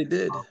 Yeah, they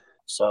did.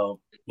 So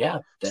yeah,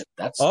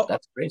 that's a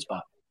great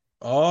spot.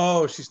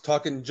 Oh, she's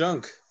talking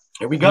junk.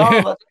 Here we go.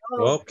 Let's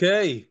go.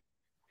 Okay.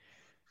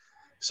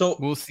 So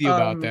we'll see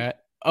about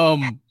that.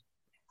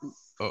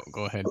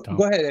 Go ahead, Tom.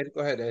 Go ahead,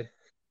 Ed.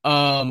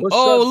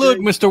 Look,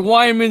 Mr.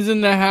 Wyman's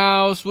in the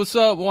house. What's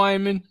up,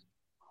 Wyman?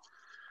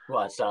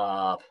 What's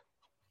up?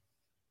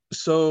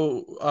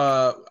 So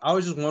I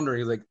was just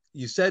wondering, like,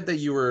 you said that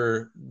you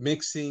were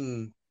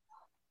mixing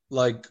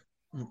like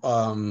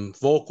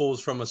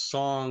vocals from a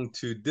song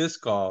to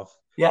disc golf.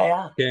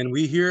 Yeah. Can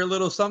we hear a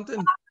little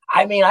something?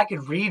 I mean, I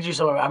could read you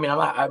some. I mean,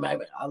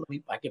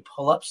 I could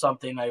pull up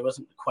something. I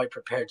wasn't quite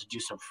prepared to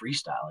do some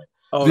freestyling.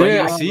 Oh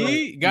yeah,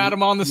 see, got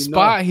him on the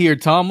spot here,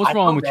 Tom. What's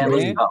wrong with you,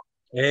 man?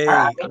 Hey,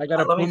 I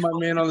gotta put my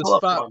man on the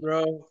spot,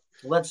 bro.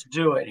 Let's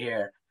do it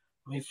here.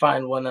 Let me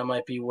find one that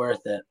might be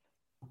worth it.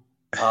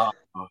 Yeah,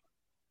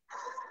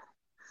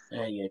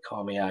 you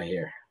call me out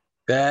here.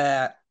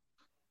 That.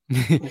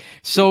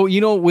 So,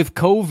 with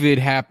COVID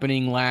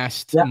happening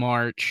last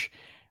March,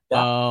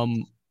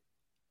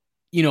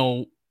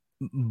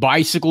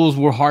 bicycles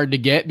were hard to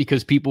get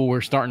because people were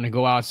starting to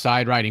go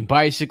outside riding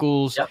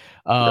bicycles.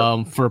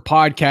 For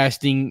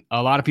podcasting,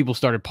 a lot of people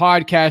started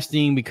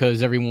podcasting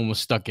because everyone was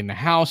stuck in the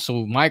house.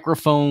 So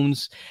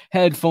microphones,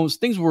 headphones,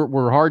 things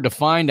were hard to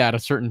find at a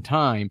certain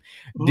time.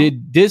 Mm-hmm.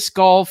 Did disc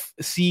golf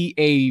see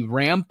a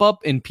ramp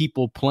up in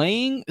people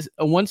playing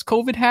once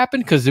COVID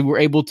happened because they were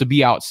able to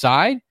be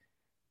outside?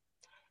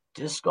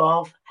 Disc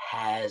golf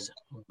has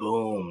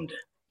boomed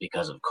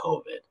because of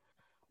COVID.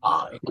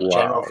 In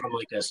general, from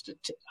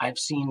I've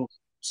seen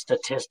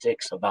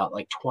statistics about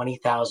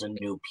 20,000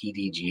 new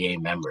PDGA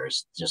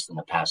members just in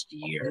the past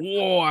year.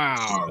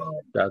 Wow,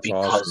 that's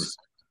awesome.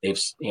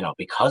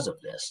 Because of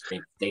this,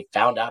 they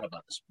found out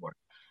about the sport.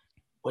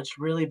 What's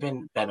really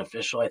been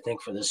beneficial, I think,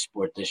 for this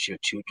sport this year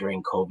too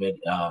during COVID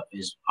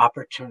is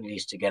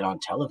opportunities to get on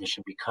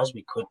television because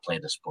we could play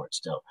the sport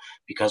still,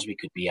 because we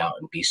could be out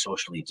and be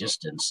socially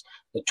distanced.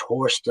 The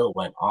tour still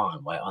went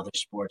on while other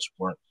sports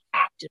weren't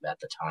active active at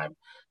the time.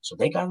 So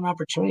they got an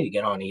opportunity to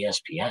get on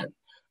ESPN.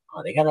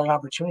 They got an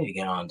opportunity to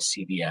get on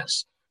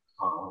CBS.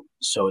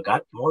 So it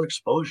got more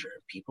exposure.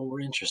 People were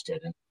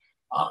interested. And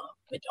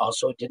it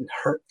also didn't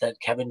hurt that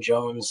Kevin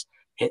Jones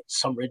hit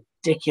some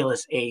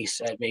ridiculous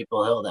ace at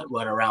Maple Hill that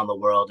went around the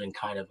world and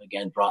kind of,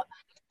 again, brought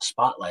the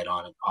spotlight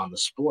on the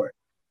sport.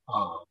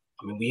 I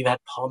mean, we've had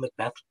Paul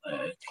McBeth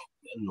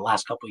in the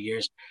last couple of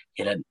years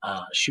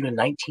shoot a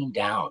 19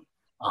 down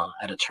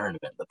at a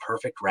tournament, the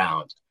perfect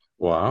round.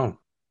 Wow.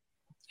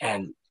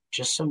 And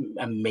just some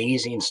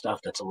amazing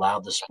stuff that's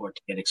allowed the sport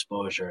to get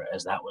exposure,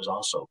 as that was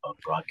also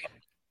broadcast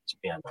to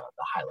be on the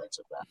highlights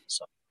of that.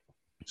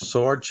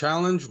 So our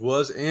challenge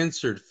was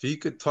answered.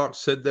 Fika Talk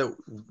said that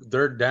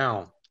they're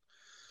down.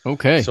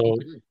 Okay. So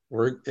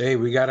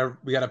we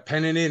gotta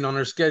pen it in on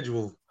our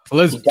schedule.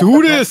 Let's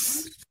do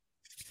this.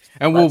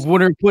 And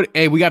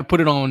we got to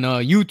put it on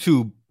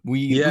YouTube.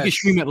 We can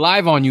stream it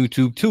live on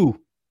YouTube too.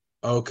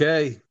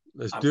 Okay,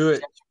 let's do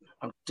it.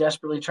 I'm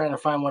desperately trying to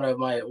find one of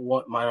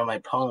my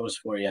poems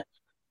for you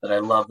that I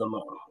love the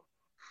most.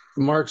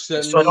 Mark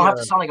said, so I don't have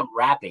to sound like I'm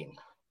rapping.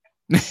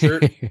 Sure.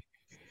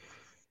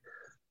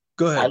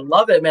 Go ahead. I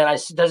love it, man.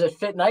 Does it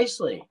fit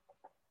nicely?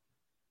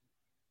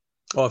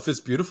 Oh, it fits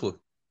beautifully.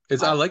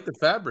 I like the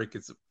fabric.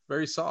 It's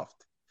very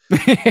soft.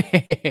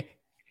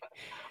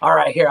 All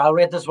right, here, I'll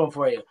read this one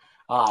for you.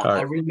 Right.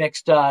 I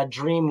remixed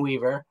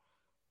Dreamweaver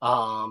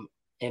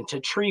into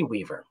Tree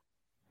Weaver.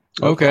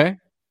 Okay.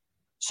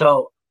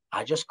 So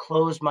I just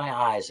closed my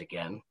eyes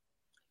again,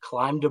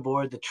 climbed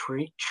aboard the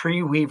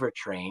Tree Weaver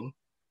train.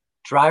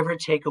 Driver,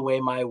 take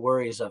away my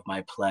worries of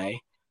my play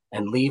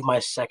and leave my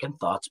second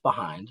thoughts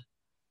behind.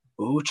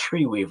 Ooh,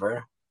 Tree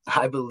Weaver,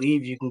 I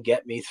believe you can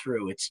get me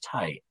through. It's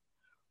tight.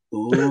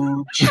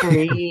 Ooh,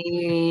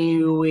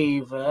 Tree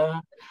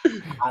Weaver,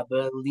 I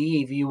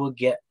believe you will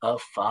get a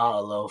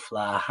follow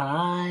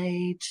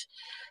flight.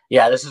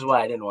 Yeah, this is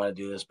why I didn't want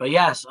to do this. But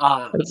yes.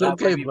 That's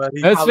okay,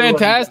 buddy. That's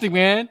fantastic,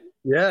 man.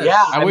 Yes.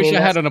 Yeah. I wish I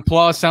had an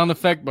applause sound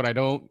effect, but I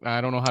don't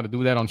know how to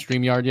do that on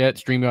StreamYard yet.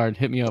 StreamYard,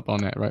 hit me up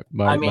on that, right?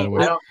 By the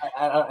way.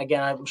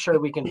 Again, I'm sure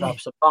we can drop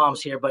some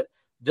bombs here, but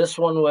this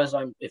one was,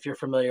 if you're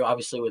familiar,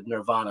 obviously, with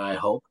Nirvana, I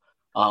hope.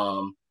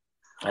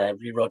 I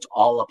rewrote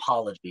all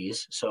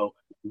apologies. So,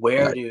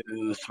 where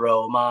to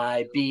throw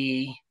my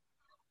bee?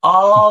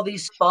 All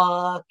these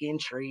fucking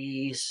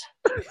trees.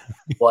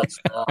 What's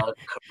the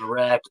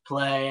correct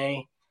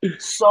play?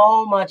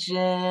 So much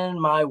in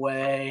my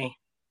way.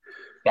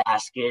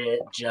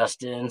 Basket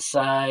just in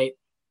sight.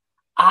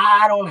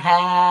 I don't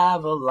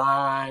have a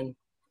line.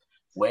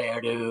 Where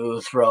to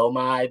throw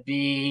my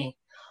bee?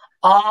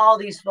 All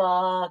these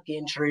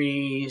fucking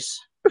trees.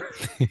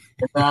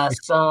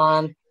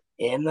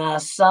 In the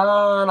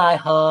sun, I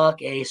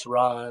huck ace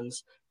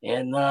runs.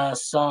 In the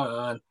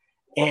sun,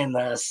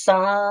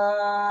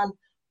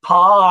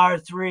 par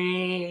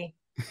 3.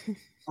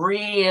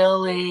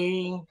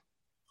 Really? All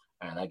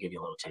right, I'll give you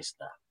a little taste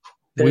of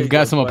that. We've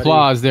got some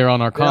applause there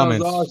on our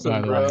comments.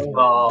 Awesome,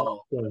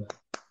 bro.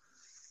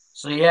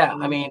 So yeah,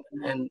 I mean,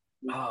 and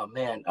oh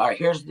man, all right.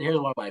 Here's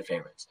one of my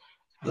favorites.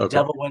 The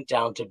Devil Went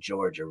Down to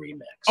Georgia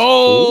remix.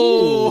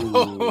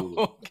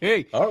 Oh,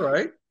 okay. All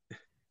right.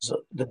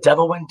 So the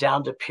devil went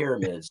down to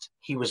Pyramids.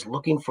 He was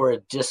looking for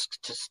a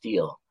disc to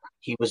steal.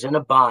 He was in a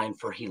bind,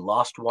 for he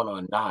lost 1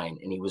 on 9,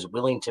 and he was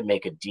willing to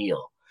make a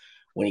deal.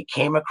 When he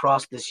came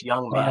across this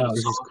young man,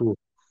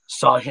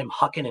 saw him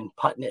hucking and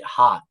putting it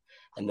hot,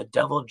 and the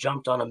devil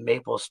jumped on a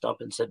maple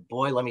stump and said,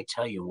 "Boy, let me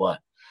tell you what.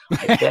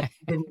 I bet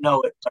you didn't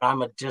know it, but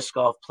I'm a disc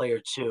golf player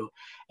too,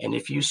 and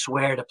if you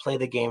swear to play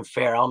the game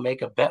fair, I'll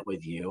make a bet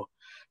with you.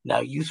 Now,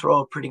 you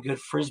throw a pretty good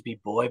frisbee,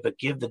 boy, but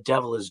give the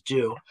devil his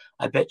due.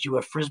 I bet you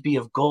a frisbee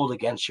of gold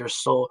against your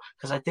soul,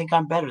 because I think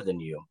I'm better than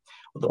you."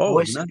 Well, the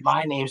boy said,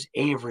 "My name's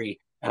Avery,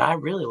 and I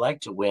really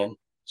like to win,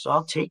 so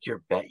I'll take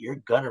your bet. You're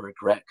going to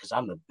regret, because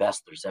I'm the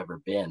best there's ever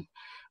been.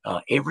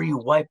 Avery, you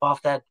wipe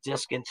off that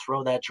disc and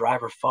throw that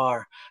driver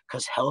far,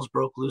 because hell's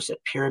broke loose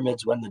at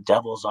Pyramids when the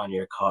devil's on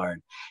your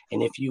card.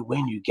 And if you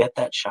win, you get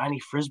that shiny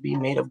frisbee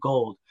made of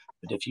gold,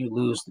 but if you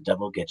lose, the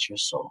devil gets your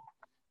soul."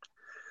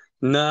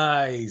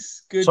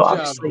 Nice. Good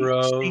job,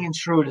 bro. Staying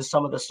true to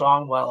some of the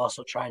song while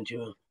also trying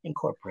to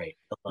incorporate.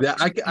 Yeah,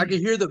 I can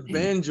hear the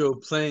banjo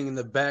playing in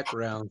the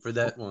background for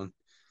that one.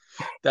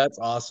 That's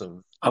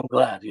awesome. I'm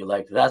glad you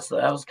liked it. That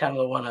was kind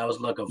of the one I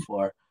was looking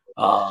for.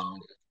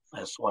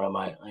 That's one of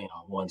my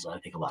ones that I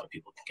think a lot of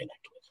people can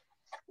connect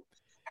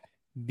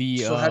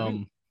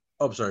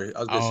with. Sorry. I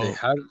was gonna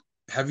say,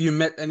 have you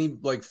met any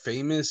like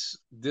famous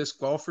disc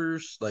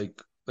golfers,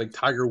 like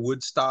Tiger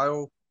Woods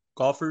style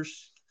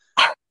golfers?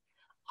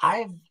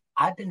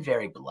 I've been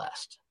very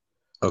blessed.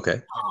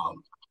 Okay.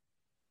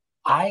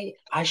 In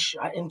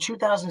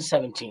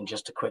 2017,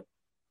 just a quick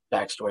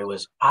backstory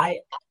was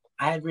I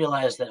had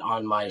realized that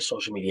on my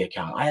social media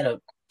account, I had a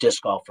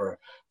disc golfer,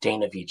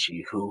 Dana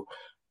Vici, who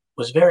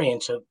was very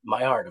into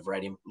my art of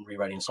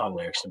rewriting song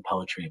lyrics and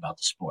poetry about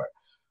the sport.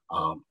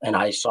 And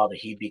I saw that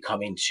he'd be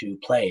coming to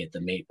play at the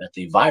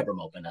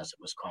Vibram Open, as it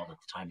was called at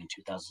the time in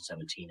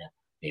 2017 at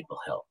Maple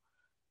Hill.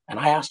 And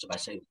I asked him, I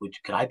said,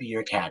 could I be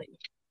your caddy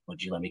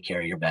would you let me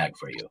carry your bag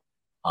for you?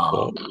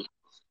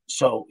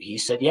 So he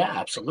said, yeah,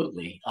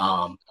 absolutely.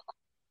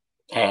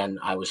 And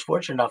I was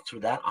fortunate enough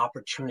through that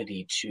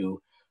opportunity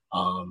to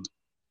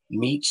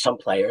meet some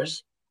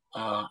players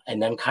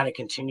and then kind of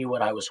continue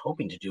what I was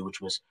hoping to do, which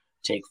was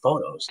take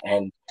photos.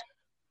 And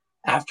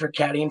after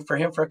caddying for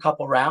him for a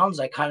couple rounds,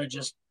 I kind of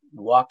just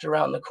walked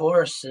around the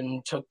course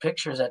and took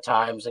pictures at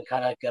times and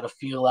kind of got a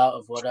feel out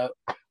of what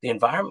the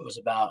environment was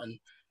about. And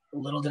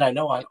little did I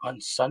know,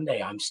 on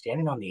Sunday, I'm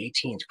standing on the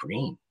 18th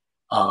green,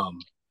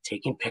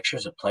 taking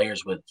pictures of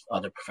players with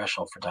other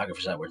professional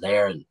photographers that were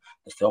there and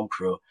the film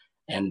crew,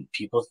 and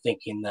people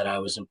thinking that I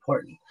was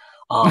important.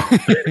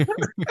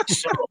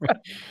 So,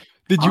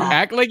 did you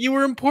act like you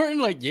were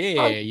important? Like,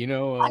 yeah,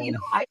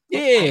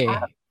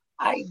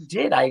 I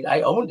did.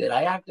 I owned it.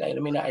 I acted. I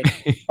mean, I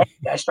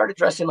started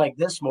dressing like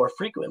this more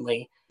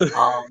frequently,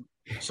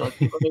 so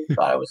people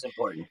thought I was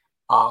important.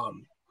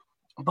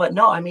 But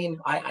no, I mean,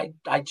 I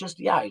just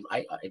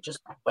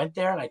went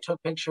there and I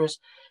took pictures.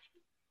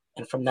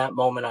 And from that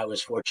moment, I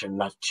was fortunate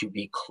enough to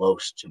be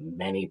close to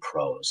many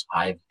pros.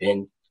 I've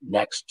been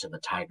next to the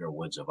Tiger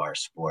Woods of our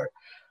sport.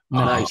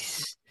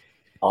 Nice.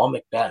 Paul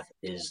McBeth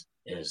is.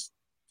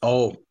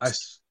 Oh, I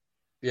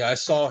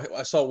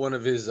saw one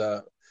of his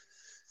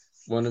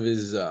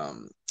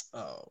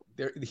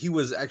he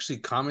was actually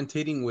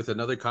commentating with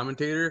another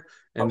commentator,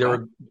 and they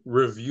were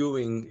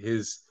reviewing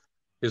his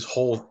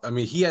whole. I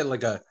mean, he had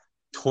like a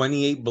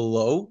 28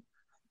 below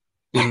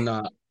in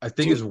I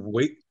think his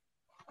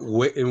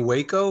in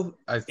Waco.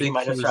 I think he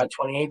might have shot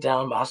 28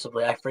 down,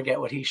 possibly. I forget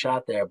what he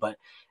shot there, but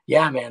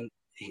yeah, man,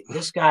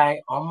 this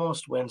guy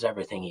almost wins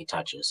everything he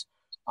touches.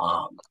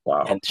 Wow.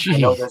 And I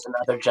know there's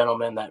another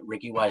gentleman, that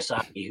Ricky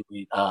Wysocki,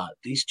 who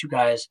these two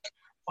guys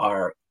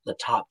are the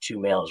top two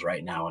males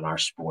right now in our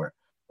sport.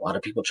 A lot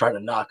of people try to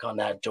knock on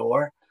that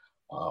door,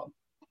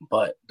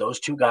 but those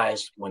two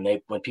guys, when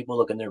people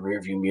look in their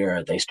rearview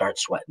mirror, they start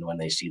sweating when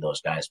they see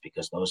those guys,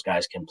 because those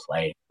guys can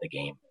play the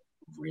game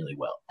really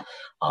well.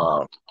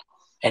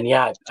 And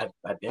yeah,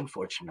 I've been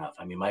fortunate enough.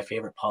 I mean, my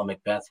favorite Paul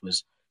McBeth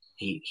was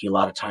he a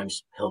lot of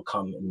times he'll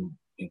come and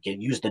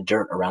use the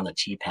dirt around the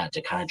tee pad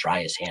to kind of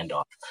dry his hand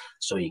off,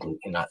 so you can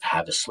not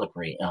have a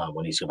slippery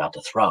when he's about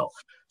to throw.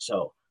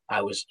 So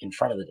I was in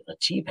front of a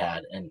tee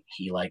pad, and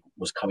he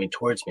was coming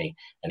towards me,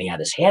 and he had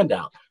his hand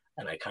out,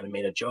 and I kind of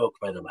made a joke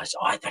with him. I said,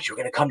 "Oh, I thought you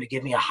were going to come to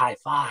give me a high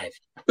five."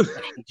 And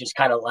he just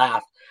kind of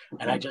laughed,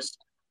 and I just,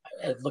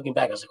 looking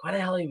back, I was like, "Why the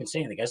hell are you even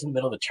saying that? The guy's in the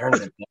middle of a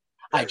tournament."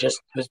 I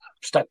just was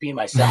stuck being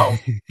myself,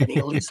 and he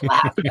at least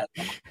laughed at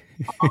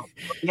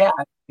that.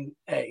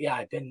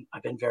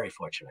 I've been very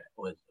fortunate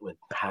with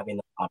having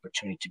the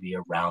opportunity to be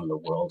around the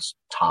world's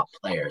top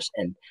players,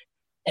 and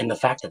the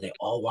fact that they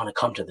all want to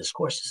come to this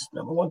course. This is the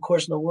number one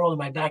course in the world in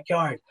my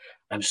backyard.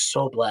 I'm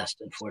so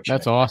blessed and fortunate.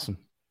 That's awesome.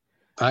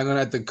 I'm gonna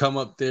have to come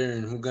up there,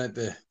 and we're gonna have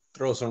to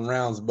throw some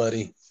rounds,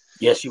 buddy.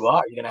 Yes, you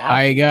are. You're gonna have.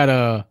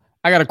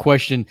 I got a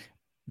question.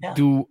 Yeah.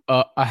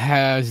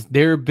 Has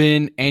there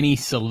been any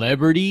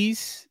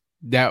celebrities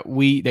that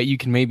you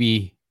can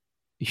maybe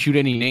shoot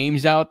any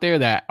names out there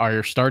that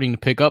are starting to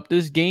pick up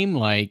this game,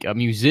 like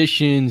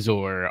musicians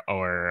or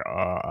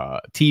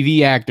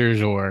TV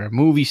actors or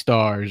movie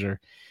stars? Or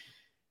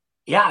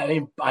yeah, I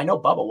mean, I know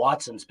Bubba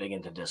Watson's big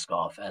into disc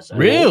golf as a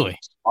really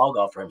ball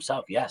golfer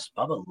himself. Yes,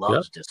 Bubba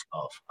loves disc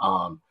golf.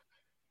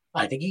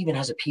 I think he even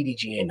has a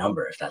PDGA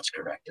number, if that's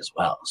correct as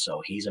well.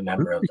 So he's a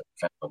member of the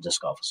Professional Disc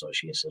Golf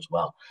Association as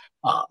well.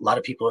 A lot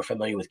of people are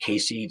familiar with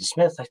Casey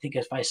DeSmith. I think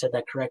if I said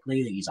that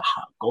correctly, he's a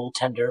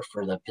goaltender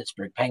for the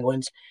Pittsburgh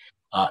Penguins.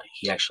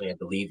 He actually, I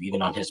believe,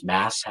 even on his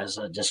mask has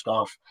a disc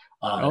golf.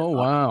 Oh,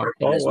 wow.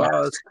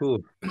 That's cool.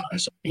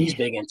 So he's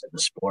big into the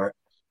sport.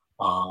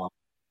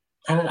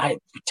 And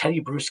Teddy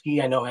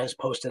Bruschi, I know, has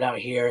posted out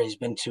here. He's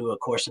been to a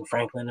course in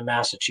Franklin in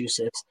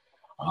Massachusetts.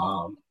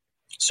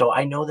 So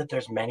I know that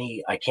there's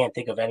many. I can't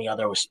think of any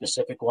other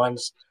specific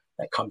ones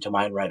that come to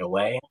mind right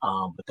away.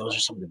 But those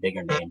are some of the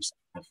bigger names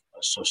that have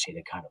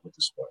associated kind of with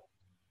the sport.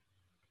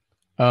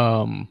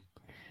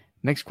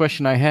 Next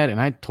question I had,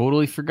 and I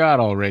totally forgot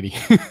already.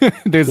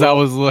 He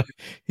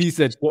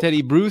said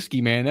Teddy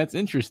Bruschi, man. That's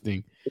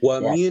interesting.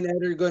 What me and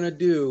Ed are gonna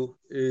do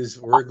is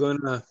we're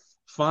gonna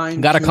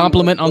find. Got a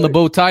compliment on the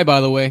bow tie, by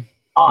the way.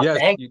 Oh,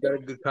 yes, you got a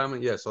good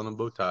comment. Yes, on the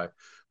bow tie.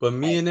 But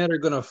me and Ed are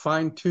gonna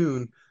fine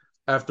tune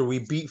after we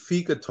beat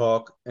Fika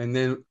Talk, and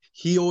then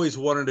he always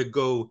wanted to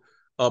go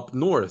up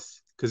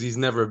north because he's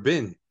never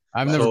been.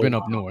 I've never been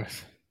up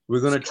north.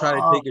 We're gonna try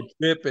to take a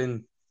trip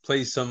and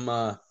play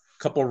some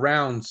couple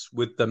rounds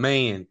with the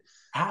man,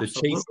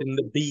 absolutely. The Chasing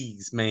the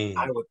Bees man.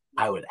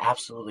 I would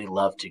absolutely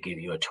love to give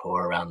you a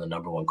tour around the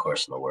number one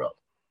course in the world.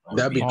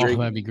 That'd be great.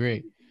 That'd be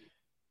great.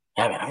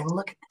 Yeah, I mean,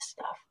 look at this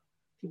stuff.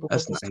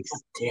 That's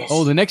nice.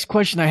 Oh, the next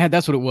question I had,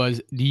 that's what it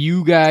was. Do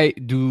you guys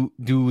do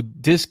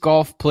disc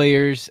golf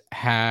players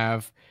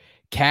have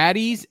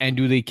caddies, and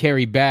do they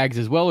carry bags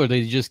as well, or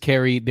they just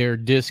carry their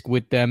disc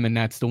with them and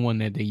that's the one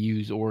that they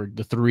use, or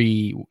the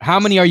three? How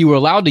many are you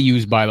allowed to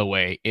use, by the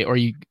way? Are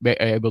you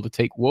able to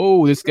take?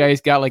 Whoa, this guy's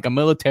got like a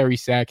military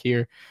sack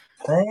here.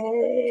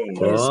 Hey.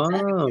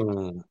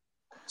 Oh.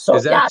 So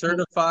Is yeah, that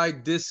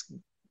certified disc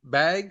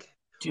bag?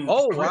 dude,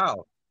 Oh,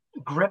 wow.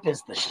 grip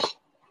is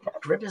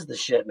grip is the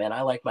shit, man.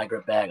 I like my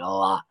grip bag a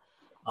lot.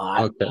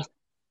 Okay.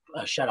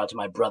 Shout out to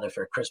my brother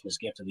for a Christmas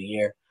gift of the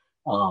year.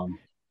 Um,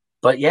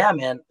 but yeah,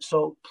 man.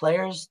 So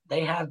players,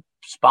 they have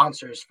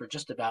sponsors for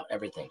just about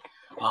everything.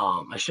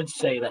 I should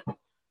say that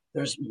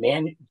there's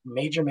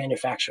major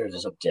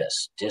manufacturers of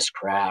discs: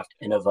 Discraft,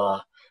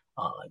 Innova,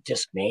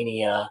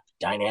 Discmania,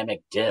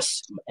 Dynamic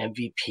Disc,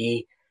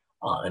 MVP,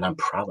 and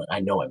I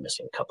know I'm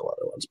missing a couple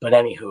other ones, but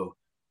anywho,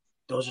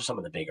 those are some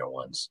of the bigger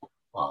ones.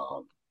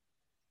 Um,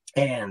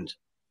 and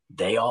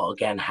they all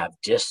again have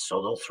discs,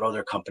 so they'll throw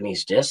their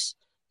company's discs.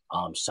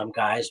 Some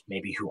guys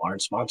maybe who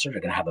aren't sponsored are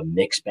going to have a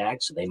mixed bag,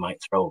 so they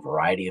might throw a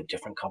variety of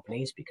different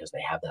companies because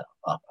they have that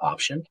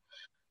option.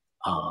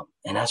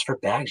 And as for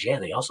bags, yeah,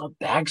 they also have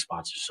bag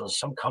sponsors. So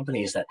some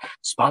companies that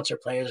sponsor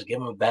players give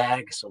them a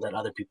bag so that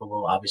other people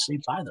will obviously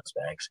buy those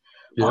bags.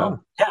 Yeah.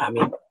 Yeah,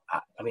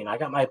 I mean, I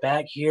got my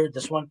bag here.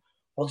 This one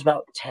holds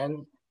about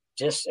 10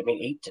 discs. I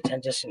mean, 8 to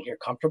 10 discs in here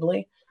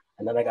comfortably.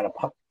 And then I got a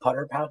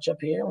putter pouch up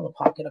here and a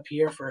pocket up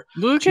here for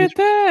Look at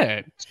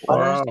that.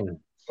 putters. Wow.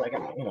 So I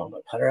got my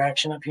putter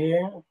action up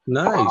here.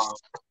 Nice.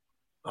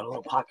 Got a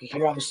little pocket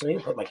here, obviously,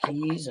 put my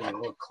keys and a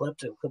little clip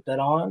to clip that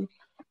on.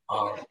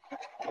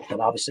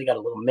 Then obviously got a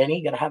little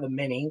mini. Got to have a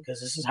mini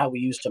because this is how we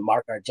used to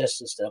mark our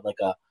discs instead of like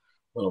a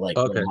little mark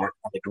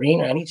on the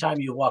green. Or anytime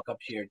you walk up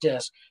to your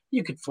disc,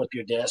 you could flip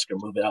your disc or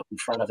move it up in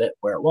front of it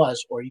where it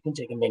was, or you can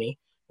take a mini,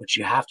 which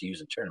you have to use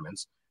in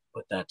tournaments.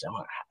 But that I don't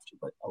have to,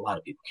 but a lot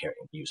of people carry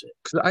and use it.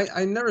 Cause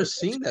I never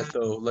seen that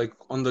though. Like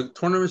on the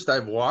tournaments that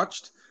I've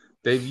watched,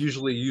 they've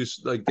usually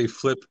used like they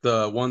flipped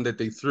the one that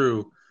they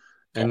threw,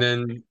 and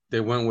then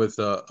they went with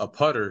a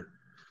putter.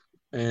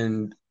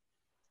 And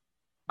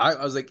I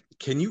was like,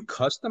 can you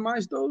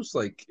customize those?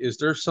 Like, is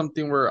there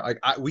something where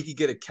we could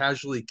get it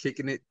casually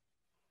kicking it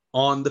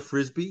on the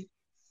frisbee?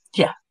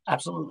 Yeah,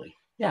 absolutely.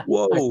 Yeah.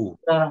 Whoa.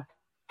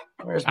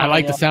 I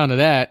like the sound of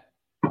that.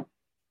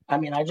 I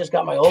mean, I just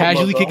got my old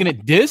casually logo. kicking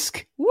it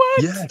disc.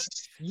 What?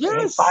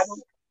 Yes.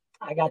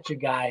 I got your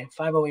guy.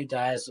 508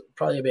 Dies.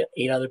 Probably about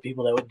 8 other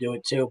people that would do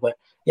it too. But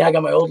yeah, I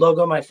got my old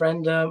logo. My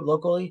friend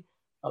locally.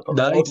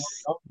 Nice.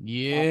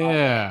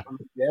 Yeah.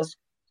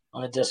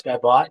 On a disc I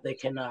bought. They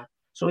can.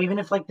 So even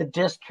if like the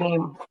disc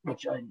came,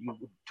 which you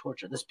would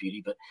torture this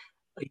beauty, but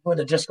with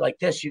a disc like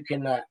this, you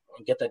can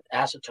get the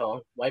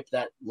acetone, wipe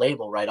that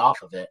label right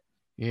off of it.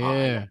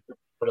 Yeah.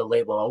 Put a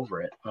label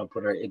over it.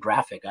 Put a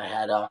graphic. I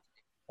had a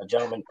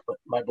gentleman put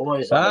my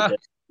boys on the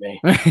disc with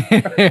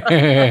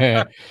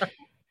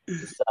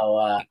me.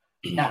 So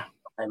yeah,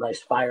 a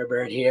nice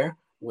Firebird here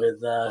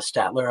with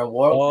Statler and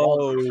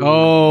Warhol.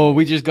 Oh,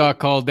 we just got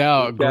called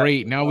out.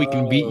 Great. Now we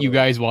can beat you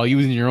guys while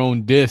using your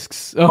own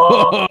discs.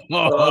 Okay.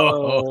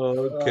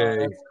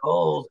 It's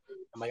cold.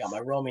 I got my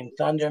Roaming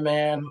Thunder,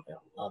 man.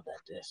 I love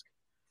that disc.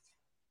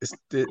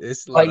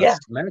 It's like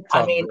smack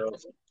top, I mean, bro.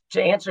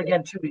 To answer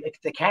again too,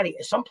 the caddy.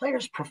 Some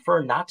players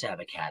prefer not to have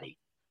a caddy.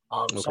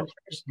 Some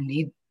players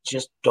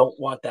don't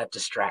want that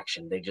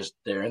distraction.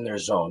 They're in their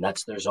zone.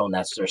 That's their zone.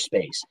 That's their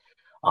space.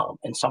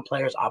 And some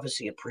players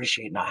obviously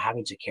appreciate not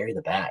having to carry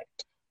the bag,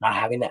 not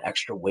having that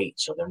extra weight,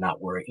 so they're not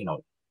worried,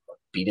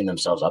 beating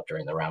themselves up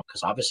during the round.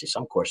 Because obviously,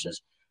 some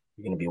courses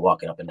you're going to be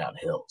walking up and down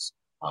hills,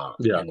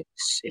 and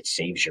it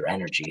saves your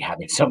energy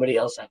having somebody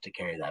else have to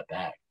carry that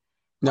bag.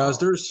 Now, is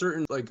there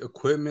certain like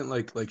equipment,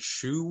 like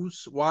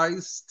shoes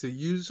wise to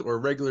use, or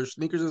regular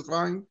sneakers is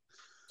fine?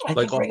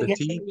 Like off the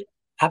tee?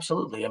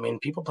 Absolutely. I mean,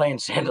 people play in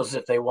sandals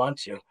if they want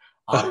to.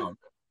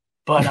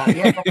 But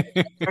yeah,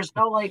 there's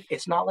no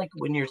it's not like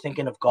when you're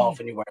thinking of golf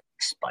and you wear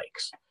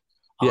spikes.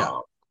 Yeah.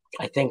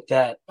 I think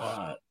that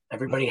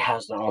everybody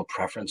has their own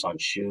preference on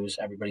shoes.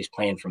 Everybody's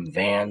playing from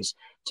Vans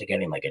to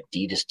getting like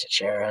Adidas to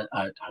Chera.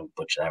 I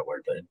butcher that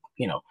word, but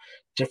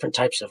different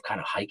types of kind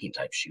of hiking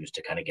type shoes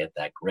to kind of get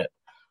that grip.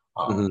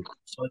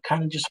 So it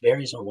kind of just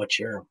varies on what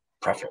your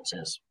preference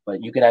is,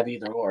 but you could have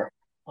either or.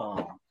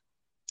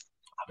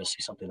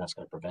 Obviously, something that's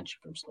going to prevent you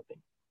from slipping.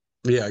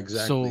 Yeah,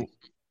 exactly. So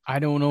I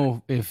don't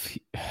know if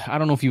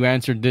you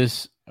answered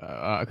this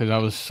because I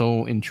was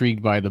so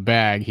intrigued by the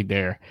bag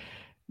there.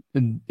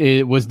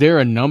 Was there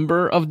a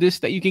number of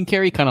discs that you can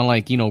carry? Kind of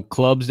like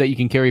clubs that you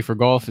can carry for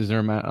golf. Is there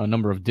a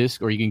number of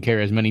discs, or you can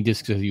carry as many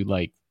discs as you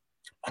like?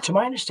 To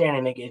my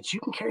understanding, you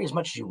can carry as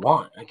much as you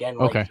want. Again,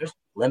 there's a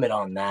limit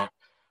on that.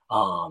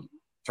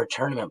 For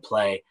tournament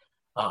play,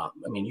 I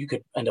mean, you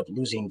could end up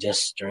losing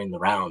discs during the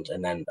round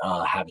and then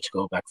have to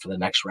go back for the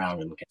next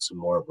round and get some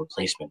more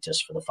replacement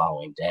discs for the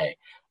following day.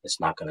 It's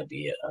not going to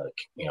be,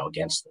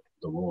 against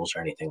the rules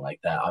or anything like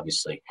that.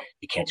 Obviously,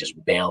 you can't just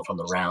bail from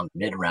the round,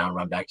 mid-round,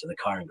 run back to the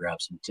car and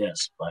grab some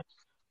discs. But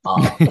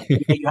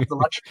you have the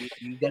luxury.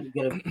 You get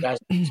guys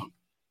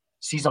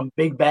see some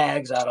big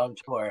bags out on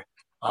tour.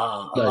 A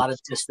lot of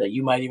discs that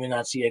you might even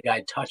not see a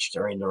guy touch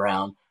during the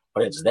round,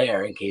 but it's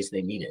there in case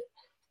they need it.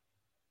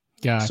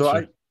 Gotcha.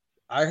 So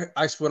I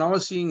when I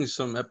was seeing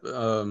some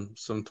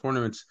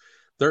tournaments,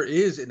 there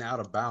is an out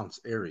of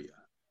bounds area.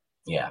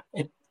 Yeah,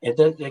 it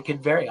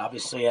could vary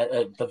obviously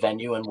at the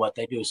venue and what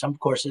they do. Some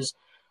courses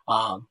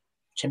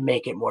to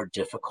make it more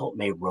difficult,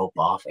 may rope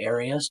off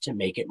areas to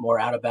make it more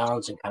out of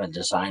bounds and kind of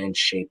design and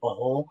shape a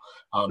hole.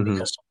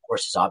 Because some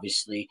courses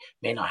obviously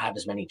may not have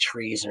as many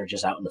trees and are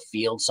just out in the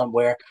field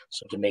somewhere.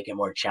 So to make it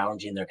more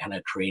challenging, they're kind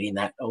of creating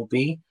that OB.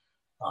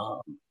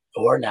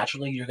 Or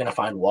naturally, you're going to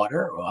find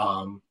water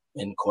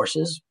in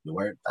courses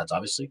where that's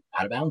obviously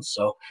out of bounds.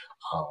 So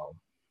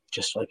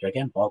just like,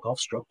 again, ball golf,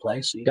 stroke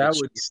play. So that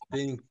would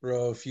stink,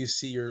 bro, if you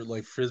see your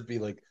like frisbee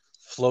like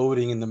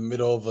floating in the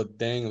middle of a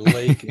dang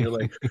lake and you're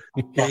like,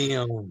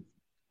 damn,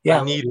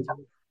 yeah, I need it.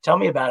 Tell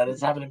me about it.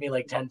 It's happened to me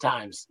like 10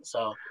 times.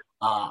 So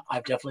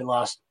I've definitely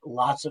lost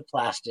lots of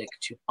plastic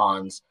to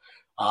ponds.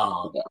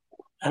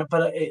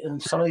 But in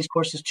some of these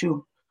courses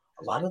too,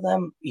 a lot of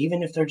them,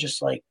 even if they're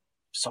just like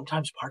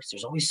sometimes parks,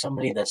 there's always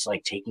somebody that's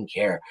like taking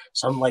care,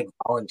 some like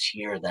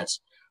volunteer that's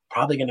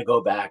probably going to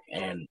go back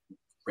and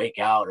break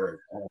out or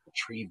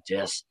retrieve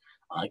discs.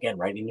 Again,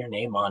 writing your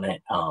name on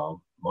it.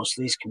 Most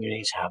of these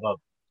communities have a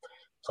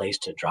place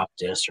to drop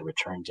discs or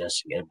return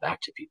discs and get it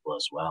back to people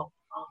as well.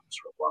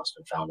 Sort of lost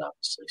and found,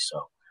 obviously.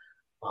 So,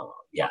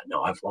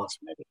 I've lost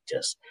many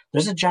discs.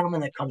 There's a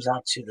gentleman that comes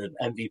out to the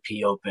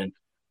MVP Open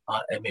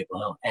and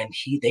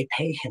they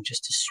pay him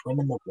just to swim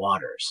in the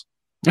waters.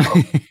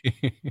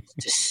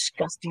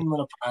 Disgusting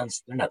little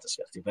ponds. They're not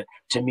disgusting, but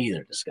to me,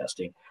 they're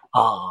disgusting.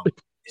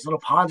 These little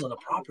ponds on the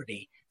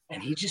property,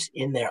 and he's just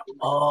in there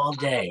all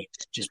day,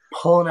 just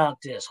pulling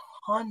out discs,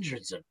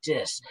 hundreds of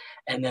discs,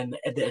 and then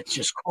it's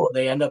just cool.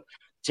 They end up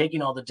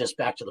taking all the discs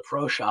back to the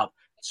pro shop,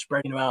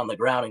 spreading them out on the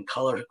ground and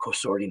color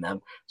sorting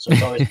them. So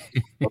it's always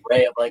an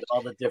array of like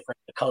all the different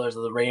colors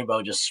of the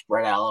rainbow just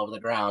spread out all over the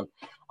ground.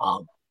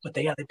 But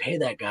they pay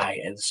that guy,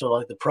 and so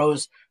like the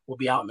pros will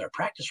be out in their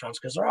practice rounds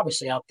because they're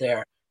obviously out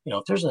there. You know,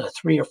 if there's a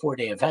 3 or 4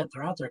 day event,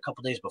 they're out there a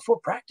couple days before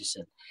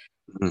practicing.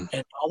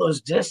 And all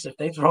those discs, if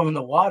they throw them in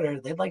the water,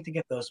 they'd like to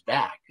get those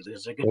back because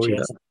there's a good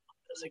chance to do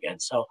this again.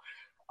 So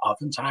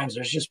oftentimes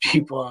there's just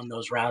people on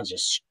those rounds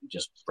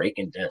just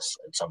breaking discs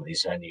at some of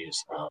these venues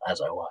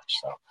as I watch.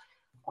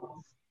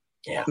 So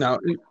Now,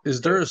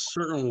 is there a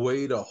certain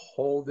way to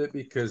hold it?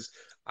 Because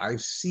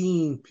I've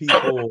seen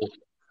people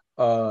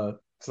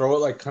throw it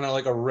like kind of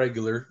like a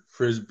regular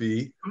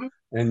frisbee,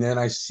 and then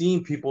I've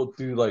seen people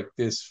do like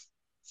this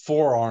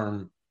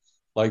forearm,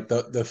 like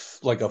the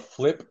like a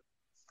flip.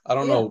 I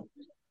don't know.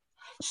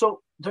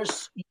 So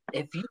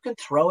if you can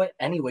throw it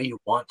any way you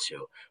want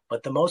to,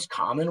 but the most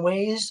common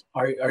ways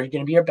are going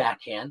to be your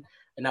backhand.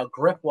 And now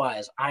grip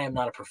wise, I am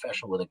not a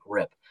professional with a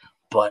grip,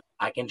 but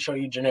I can show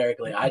you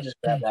generically. I just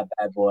grab that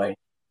bad boy,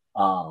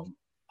 and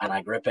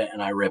I grip it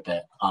and I rip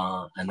it,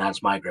 and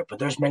that's my grip. But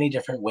there's many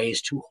different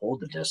ways to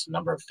hold the disc. The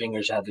number of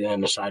fingers have to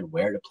decide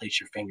where to place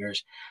your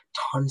fingers.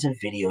 Tons of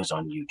videos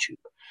on YouTube.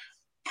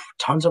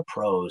 Tons of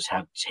pros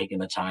have taken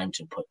the time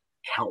to put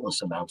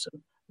countless amounts of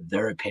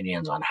their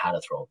opinions on how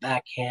to throw a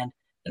backhand,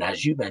 and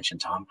as you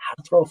mentioned, Tom, how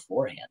to throw a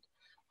forehand.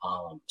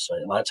 So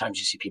a lot of times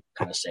you see people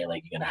kind of say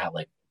like you're gonna have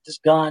like this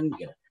gun,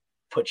 you're gonna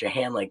put your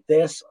hand like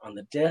this on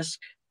the disc,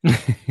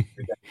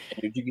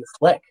 you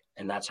flick,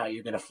 and that's how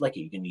you're gonna flick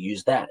it. You're gonna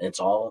use that. It's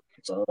all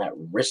that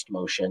wrist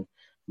motion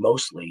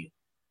mostly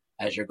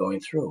as you're going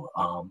through.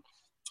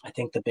 I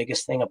think the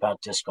biggest thing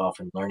about disc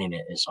golf and learning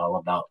it is all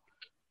about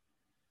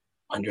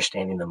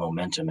understanding the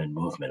momentum and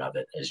movement of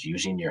it, is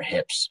using your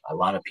hips. A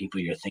lot of people,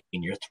 you're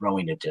thinking you're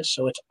throwing a disc,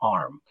 so it's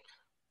arm,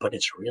 but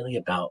it's really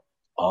about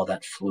all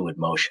that fluid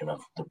motion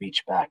of the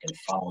reach back and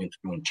following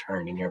through and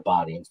turning your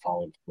body and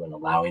following through and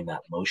allowing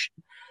that motion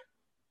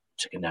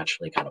to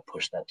naturally kind of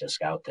push that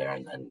disc out there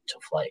and then to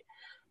flight,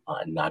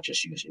 and not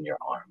just using your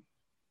arm.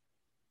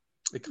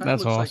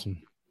 That's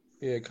awesome.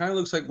 It kind of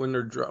looks like when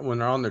they're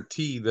on their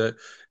tee, that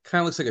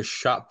kind of looks like a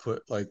shot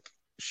put, like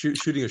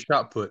shooting a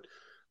shot put.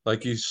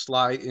 Like you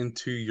slide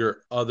into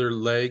your other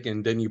leg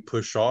and then you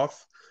push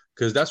off,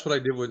 because that's what I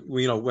did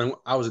when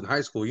I was in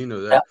high school. You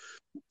know that.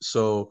 Yeah.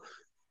 So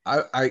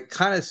I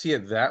kind of see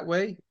it that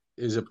way.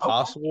 Is it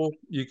possible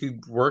you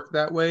could work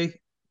that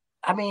way?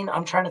 I mean,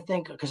 I'm trying to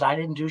think, because I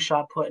didn't do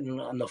shot put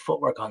and the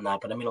footwork on that,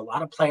 but I mean, a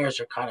lot of players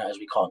are kind of, as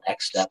we call an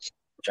X step,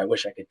 which I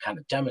wish I could kind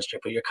of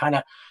demonstrate. But you're kind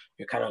of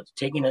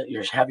taking it.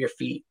 You have your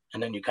feet,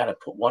 and then you kind of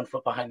put one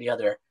foot behind the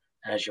other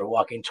as you're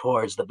walking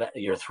towards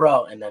your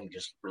throw, and then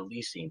just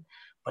releasing.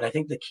 But I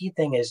think the key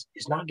thing is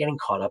not getting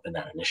caught up in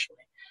that initially,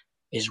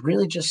 is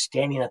really just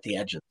standing at the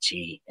edge of the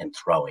tee and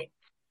throwing,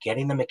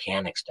 getting the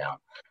mechanics down,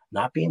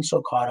 not being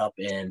so caught up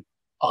in,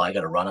 I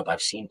got to run up.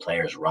 I've seen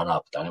players run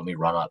up. Don't we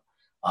run up?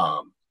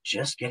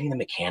 Just getting the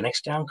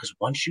mechanics down, because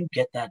once you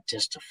get that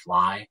disc to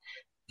fly,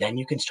 then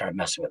you can start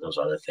messing with those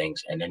other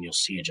things, and then you'll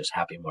see it just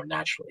happen more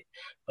naturally.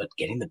 But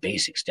getting the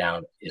basics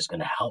down is going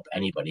to help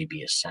anybody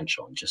be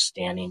essential, and just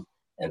standing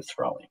and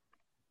throwing.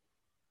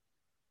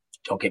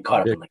 Don't get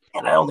caught up in like,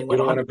 and I only went.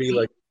 You don't want to be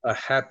like a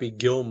Happy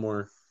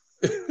Gilmore.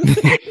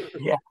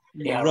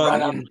 yeah,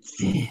 run up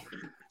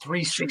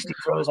 360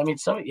 throws. I mean,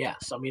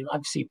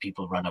 I've seen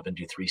people run up and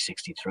do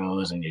 360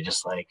 throws, and you're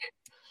just like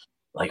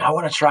I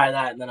want to try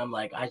that, and then I'm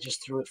like, I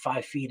just threw it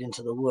 5 feet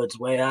into the woods,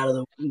 way out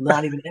of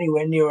not even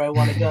anywhere near where I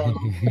want to go.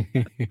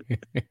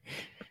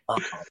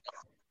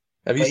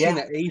 Have you But seen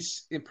yeah, an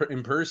ace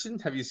in person?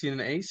 Have you seen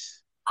an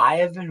ace? I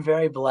have been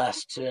very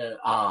blessed to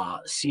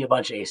see a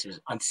bunch of aces.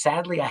 And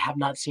sadly, I have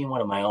not seen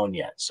one of my own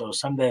yet. So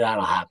someday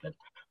that'll happen.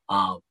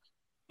 Um,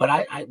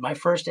 but my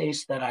first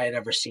ace that I had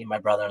ever seen, my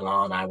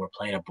brother-in-law and I were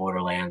playing at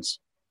Borderlands.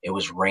 It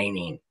was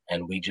raining,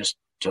 and we just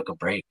took a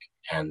break,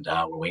 and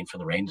we're waiting for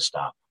the rain to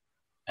stop.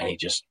 And we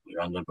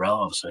were on the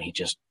umbrella, so he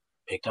just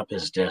picked up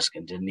his disc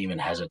and didn't even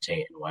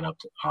hesitate and went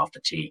off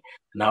the tee.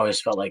 And I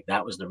always felt like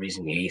that was the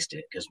reason he aced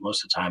it, because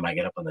most of the time I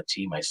get up on the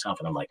tee myself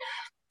and I'm like,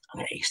 I'm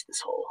gonna ace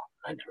this hole.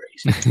 I never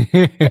aced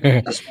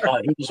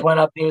it. He just went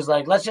up. He was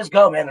like, "Let's just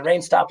go, man. The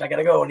rain stopped. I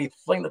gotta go." And he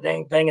flinged the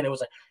dang thing, and it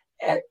was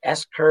like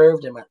S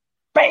curved and went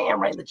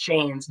bam right in the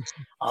chains.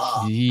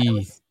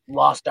 Jeez.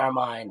 Lost our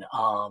mind.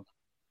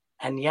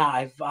 And yeah,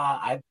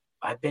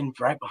 I've been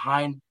right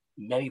behind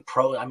many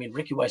pros. I mean,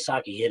 Ricky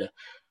Wysocki hit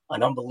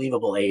an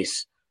unbelievable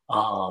ace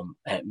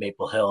at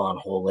Maple Hill on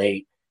hole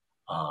 8.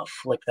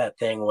 Flicked that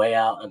thing way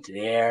out into the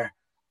air.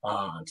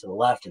 To the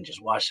left and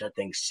just watch that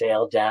thing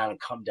sail down and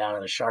come down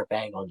at a sharp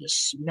angle and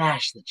just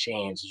smash the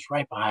chains. It's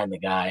right behind the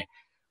guy.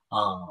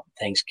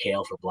 Thanks,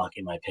 Kale, for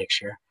blocking my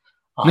picture.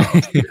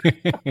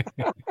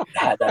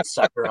 Had that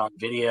sucker on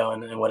video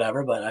and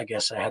whatever, but I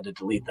guess I had to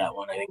delete that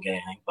one. I didn't get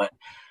anything. But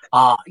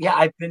yeah,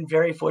 I've been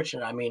very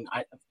fortunate. I mean,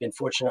 I've been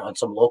fortunate on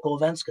some local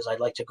events because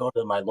I'd like to go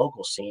to my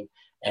local scene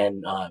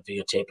and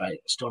videotape. I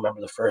still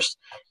remember the first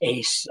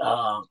ace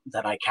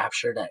that I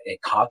captured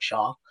at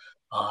Cogshaw.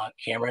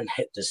 Cameron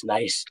hit this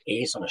nice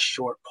ace on a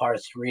short par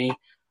 3,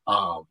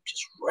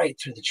 just right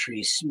through the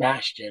tree,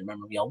 smashed it. I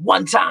remember me on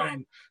one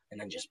time,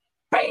 and then just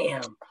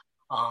bam.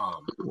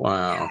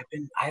 Wow. Yeah,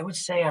 I would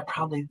say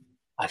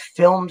I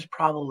filmed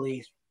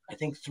probably, I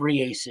think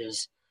 3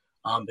 aces.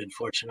 Been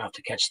fortunate enough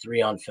to catch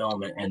 3 on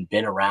film and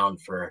been around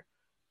for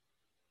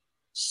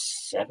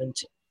 7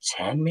 to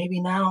 10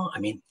 maybe now. I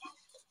mean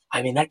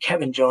that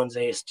Kevin Jones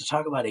ace, to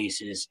talk about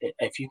aces,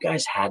 if you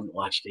guys hadn't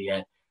watched it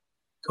yet,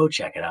 go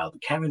check it out. The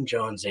Kevin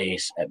Jones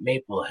ace at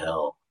Maple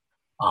Hill.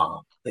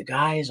 The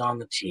guy is on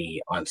the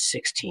tee on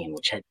 16,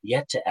 which had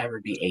yet to ever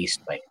be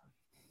aced by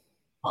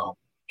him.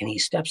 And he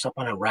steps up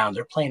on a round.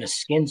 They're playing a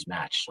skins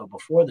match. So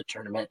before the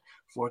tournament,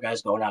 4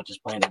 guys going out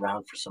just playing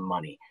around for some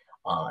money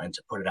and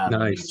to put it out.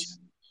 Nice.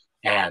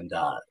 And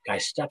guy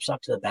steps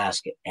up to the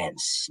basket and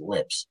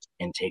slips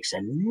and takes a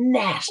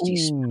nasty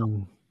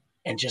spill.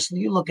 And just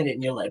you look at it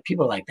and you're like,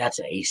 people are like, that's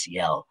an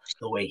ACL,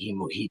 the way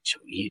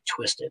he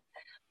twisted.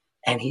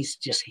 And as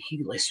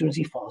soon as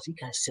he falls, he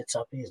kind of sits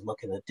up and he's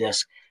looking at the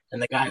disc.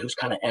 And the guy who's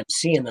kind of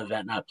emceeing the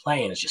event, not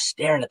playing, is just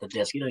staring at the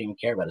disc. He doesn't even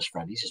care about his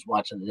friend. He's just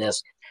watching the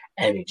disc.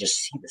 And you just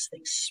see this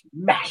thing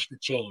smash the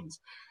chains.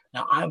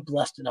 Now, I'm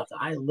blessed enough that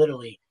I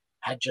literally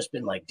had just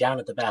been like down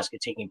at the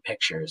basket taking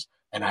pictures.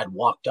 And I'd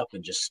walked up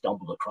and just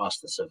stumbled across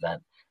this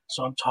event.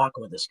 So I'm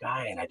talking with this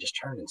guy and I just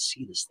turn and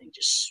see this thing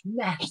just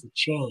smash the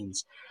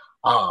chains.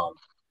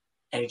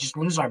 And we just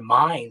lose our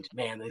mind,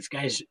 man. These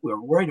guys, we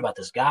were worried about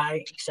this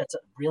guy. He sets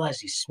up,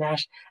 realized he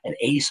smashed an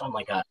ace on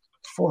like a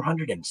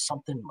 400 and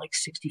something, like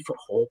 60-foot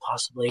hole,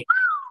 possibly,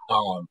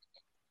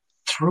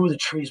 through the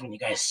trees. When you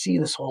guys see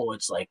this hole,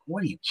 it's like,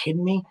 what, are you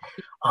kidding me?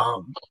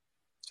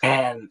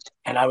 And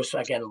I was,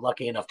 again,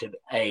 lucky enough to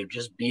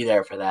just be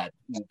there for that,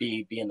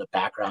 be in the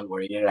background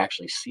where you didn't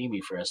actually see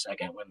me for a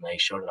second when they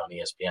showed it on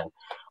ESPN.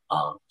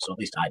 So at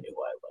least I knew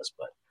who I was.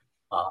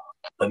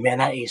 But man,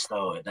 that ace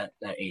though, that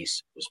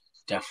ace was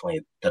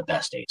definitely the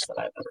best ace that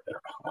I've ever been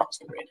around. That was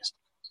the greatest.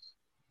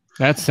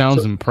 That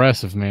sounds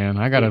impressive, man.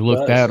 I got to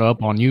look that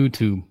up on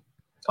YouTube.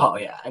 Oh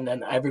yeah, and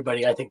then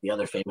everybody, I think the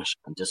other famous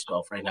disc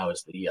golf right now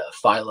is the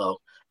Philo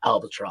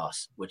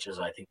Albatross, which is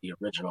I think the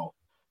original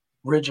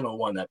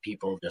one that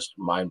people just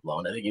mind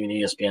blown. I think even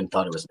ESPN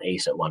thought it was an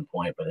ace at one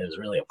point, but it was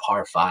really a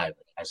par 5.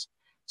 The guy's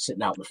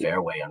sitting out in the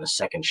fairway on his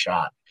second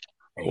shot,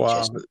 and he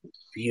just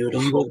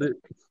beautiful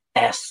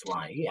S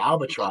line. He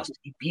albatrossed.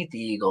 He beat the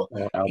eagle.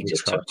 He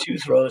just took 2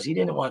 throws. He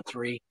didn't want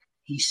 3.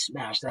 He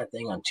smashed that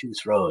thing on 2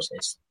 throws.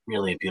 It's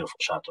really a beautiful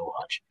shot to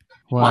watch.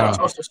 Wow. It's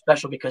also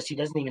special because he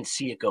doesn't even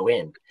see it go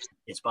in.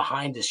 It's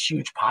behind this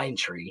huge pine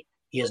tree.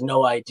 He has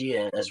no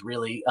idea as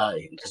really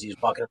because he's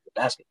walking up the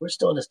basket. We're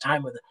still in this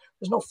time where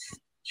there's no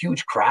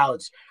huge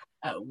crowds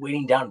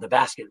waiting down at the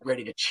basket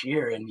ready to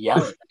cheer and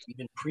yell at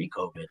even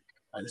pre-COVID.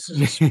 This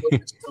is a sport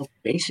that's still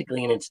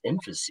basically in its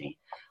infancy.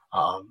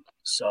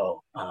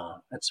 So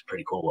that's a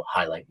pretty cool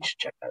highlight. You should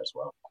check that as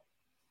well.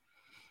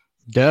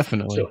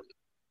 Definitely. So,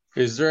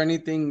 is there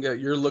anything that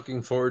you're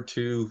looking forward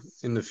to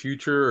in the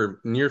future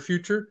or near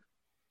future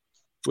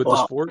with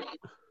the sport?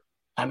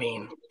 I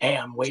mean,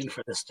 I'm waiting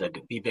for this to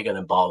be bigger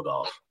than ball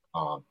golf.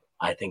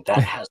 I think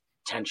that has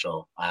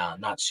potential,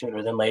 not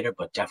sooner than later,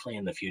 but definitely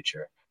in the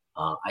future.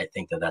 I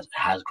think that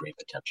has great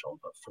potential.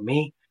 But for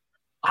me,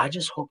 I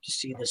just hope to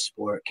see this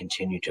sport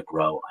continue to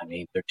grow. I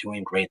mean, they're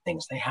doing great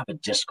things. They have a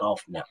disc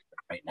golf network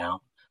right now,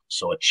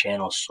 so a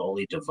channel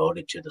solely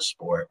devoted to the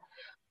sport.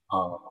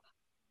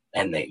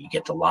 And you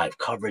get the live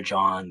coverage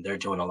on. They're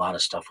doing a lot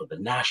of stuff with the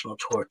national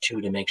tour, too,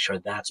 to make sure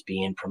that's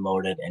being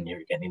promoted. And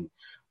you're getting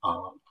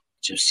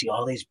to see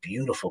all these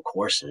beautiful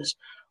courses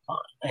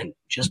And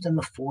just in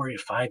the 4 or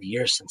 5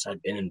 years since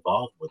I've been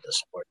involved with the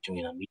sport,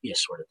 doing a media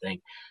sort of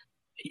thing,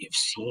 you've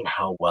seen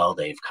how well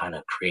they've kind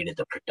of created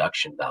the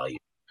production value.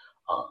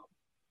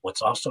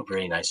 What's also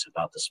very nice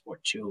about the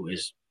sport too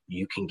is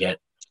you can get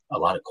a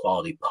lot of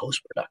quality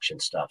post-production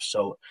stuff.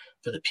 So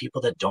for the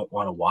people that don't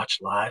want to watch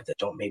live, that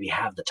don't maybe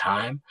have the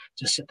time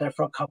to sit there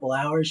for a couple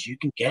hours, you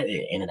can get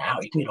it in an hour.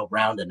 You can get a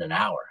round in an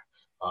hour.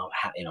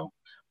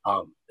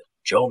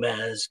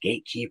 Jomez,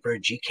 Gatekeeper,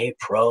 GK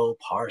Pro,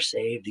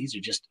 Parsave. These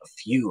are just a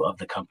few of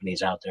the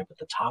companies out there, but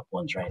the top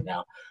ones right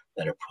now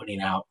that are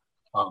putting out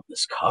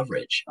this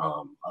coverage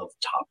of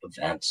top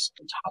events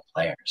and top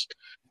players.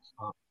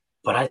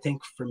 But I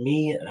think for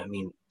me,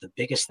 the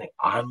biggest thing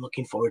I'm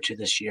looking forward to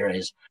this year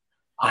is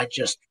I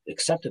just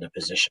accepted a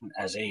position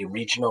as a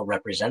regional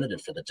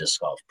representative for the Disc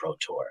Golf Pro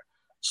Tour.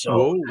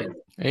 So,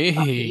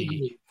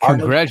 hey,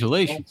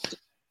 congratulations.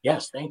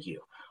 Yes, thank you.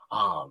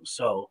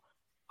 So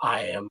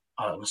I am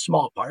a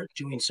small part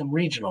doing some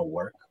regional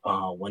work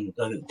when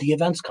the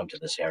events come to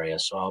this area.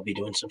 So I'll be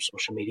doing some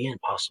social media and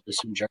possibly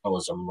some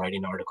journalism,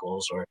 writing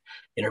articles or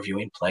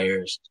interviewing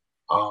players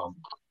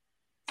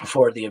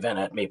for the event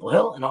at Maple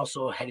Hill, and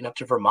also heading up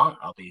to Vermont.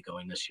 I'll be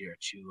going this year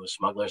to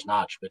Smuggler's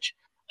Notch, which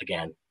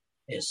again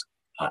is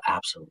an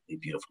absolutely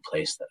beautiful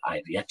place that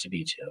I've yet to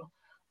be to.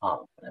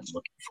 And I'm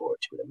looking forward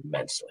to it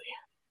immensely.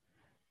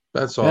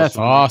 That's awesome. That's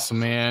awesome,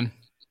 man.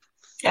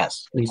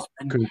 Yes.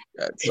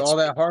 It's all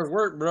that hard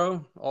work,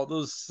 bro. All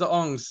those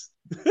songs.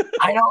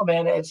 I know,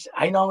 man. It's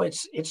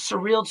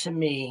surreal to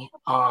me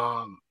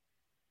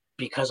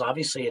because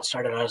obviously it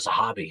started out as a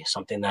hobby,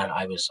 something that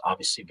I was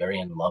obviously very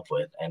in love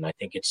with. And I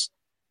think it's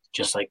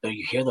just like, though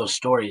you hear those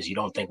stories, you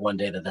don't think one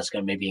day that that's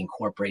going to maybe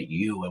incorporate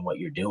you and what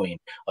you're doing,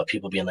 of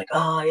people being like,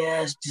 oh,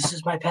 yes, this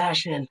is my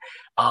passion.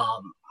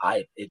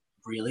 It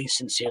really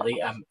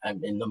sincerely, I'm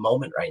in the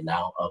moment right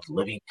now of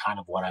living kind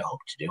of what I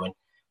hope to do, and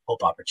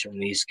hope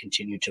opportunities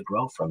continue to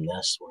grow from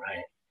this, where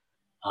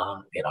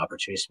I get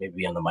opportunities to maybe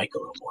be on the mic a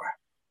little more.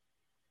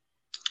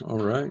 All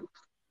right.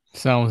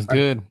 Sounds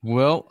good.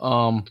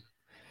 Well,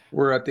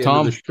 we're at the Tom,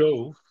 end of the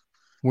show.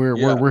 We're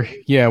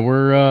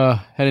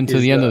heading to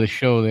the end of the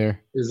show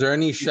there. Is there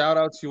any shout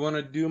outs you want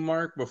to do,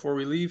 Mark, before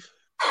we leave?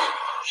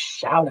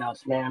 Shout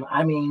outs, man.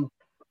 I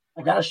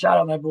got to shout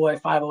out my boy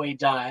 508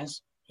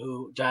 Dies,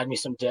 who dyed me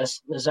some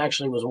discs. This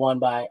actually was won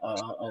by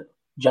a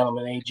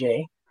gentleman,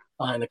 AJ,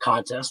 in the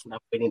contest, and I'm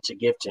waiting to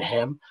give to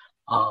him.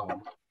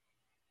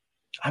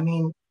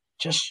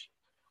 Just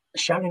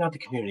shouting out the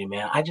community,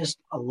 man. I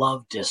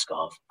love disc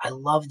golf. I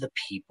love the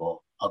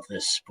people of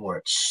this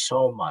sport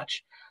so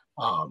much.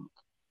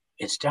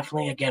 It's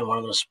definitely, again, one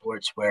of those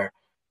sports where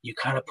you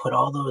kind of put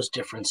all those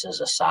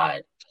differences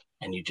aside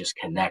and you just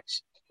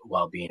connect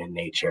while being in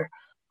nature.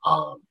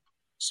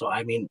 So,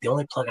 the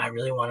only plug I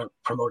really want to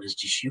promote is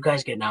just you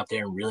guys getting out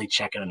there and really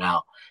checking it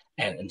out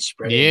and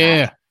spreading.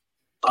 Yeah.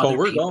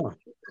 We're going.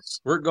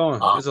 We're going.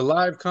 There's a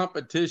live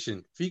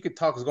competition. Fika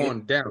Talk is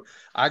going down.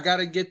 I got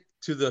to get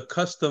to the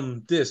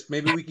custom disc.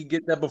 Maybe we can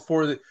get that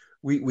before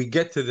we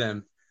get to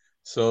them.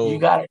 So you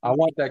got it. I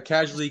want that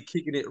casually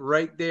kicking it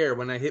right there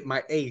when I hit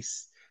my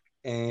ace.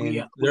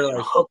 And we're going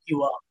to hook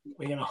you up.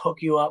 We're going to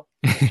hook you up.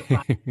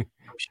 I'm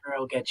sure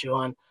I'll get you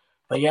on.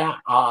 But yeah,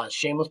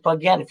 shameless plug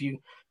again. If you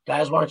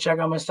guys want to check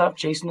out my stuff,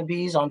 Chasing the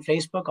Bees on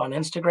Facebook, on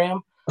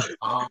Instagram,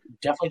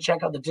 definitely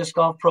check out the Disc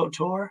Golf Pro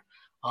Tour.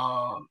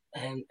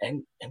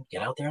 And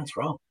get out there and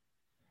throw.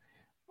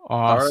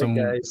 Awesome.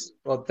 All right, guys.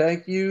 Well,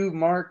 thank you,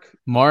 Mark.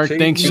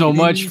 Thanks so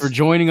much for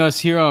joining us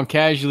here on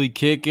Casually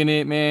Kicking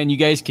It, man. You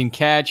guys can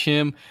catch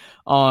him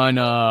on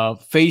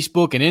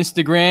Facebook and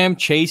Instagram,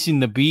 Chasing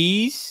the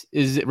Bees.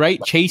 Is it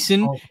right?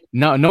 Chasing?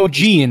 No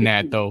G in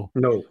that, though.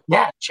 No.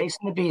 Yeah,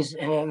 Chasing the Bees.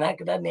 And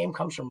that name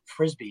comes from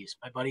Frisbees.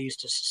 My buddy used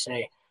to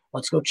say,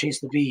 let's go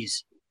chase the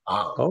bees.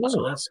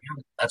 So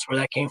that's where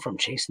that came from,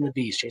 Chasing the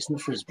Bees, chasing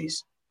the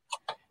Frisbees.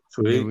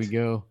 Sweet. There we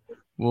go.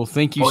 Well,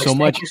 thank you so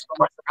much. Thank you so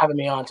much for having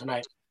me on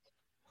tonight.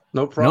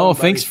 No problem. No,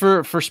 thanks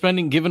for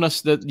giving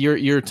us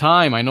your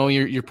time. I know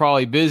you're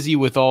probably busy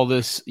with all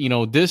this,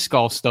 disc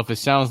golf stuff. It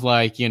sounds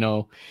like,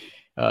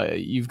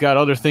 you've got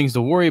other things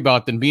to worry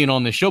about than being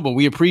on the show, but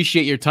we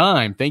appreciate your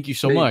time. Thank you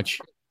so much.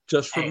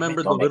 Just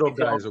remember the little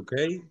guys,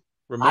 okay?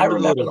 I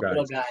remember the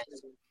little guys.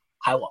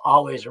 I will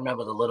always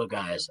remember the little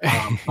guys.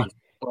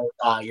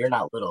 You're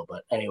not little,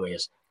 but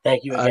anyways,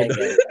 thank you again,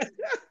 guys.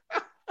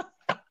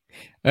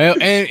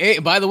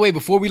 And by the way,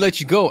 before we let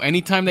you go,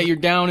 anytime that you're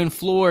down in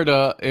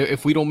Florida,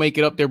 if we don't make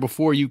it up there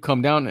before you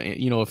come down,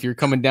 if you're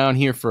coming down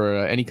here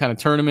for any kind of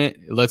tournament,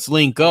 let's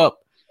link up.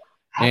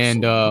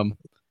 Absolutely.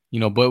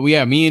 And, but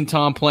me and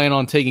Tom plan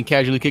on taking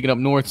Casually Kicking up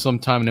north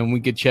sometime, and then we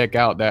could check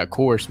out that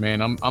course,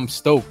 man. I'm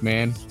stoked,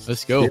 man.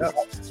 Let's go. Yeah.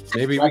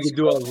 Maybe we could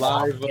do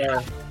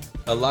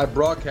a live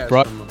broadcast.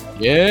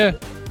 Yeah.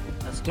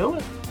 Let's do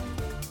it.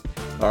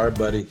 All right,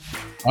 buddy.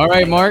 All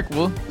right, Mark.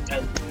 Well,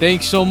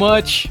 thanks so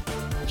much.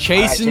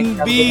 Chasing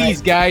the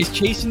bees, guys.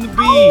 Chasing the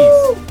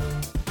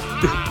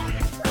bees.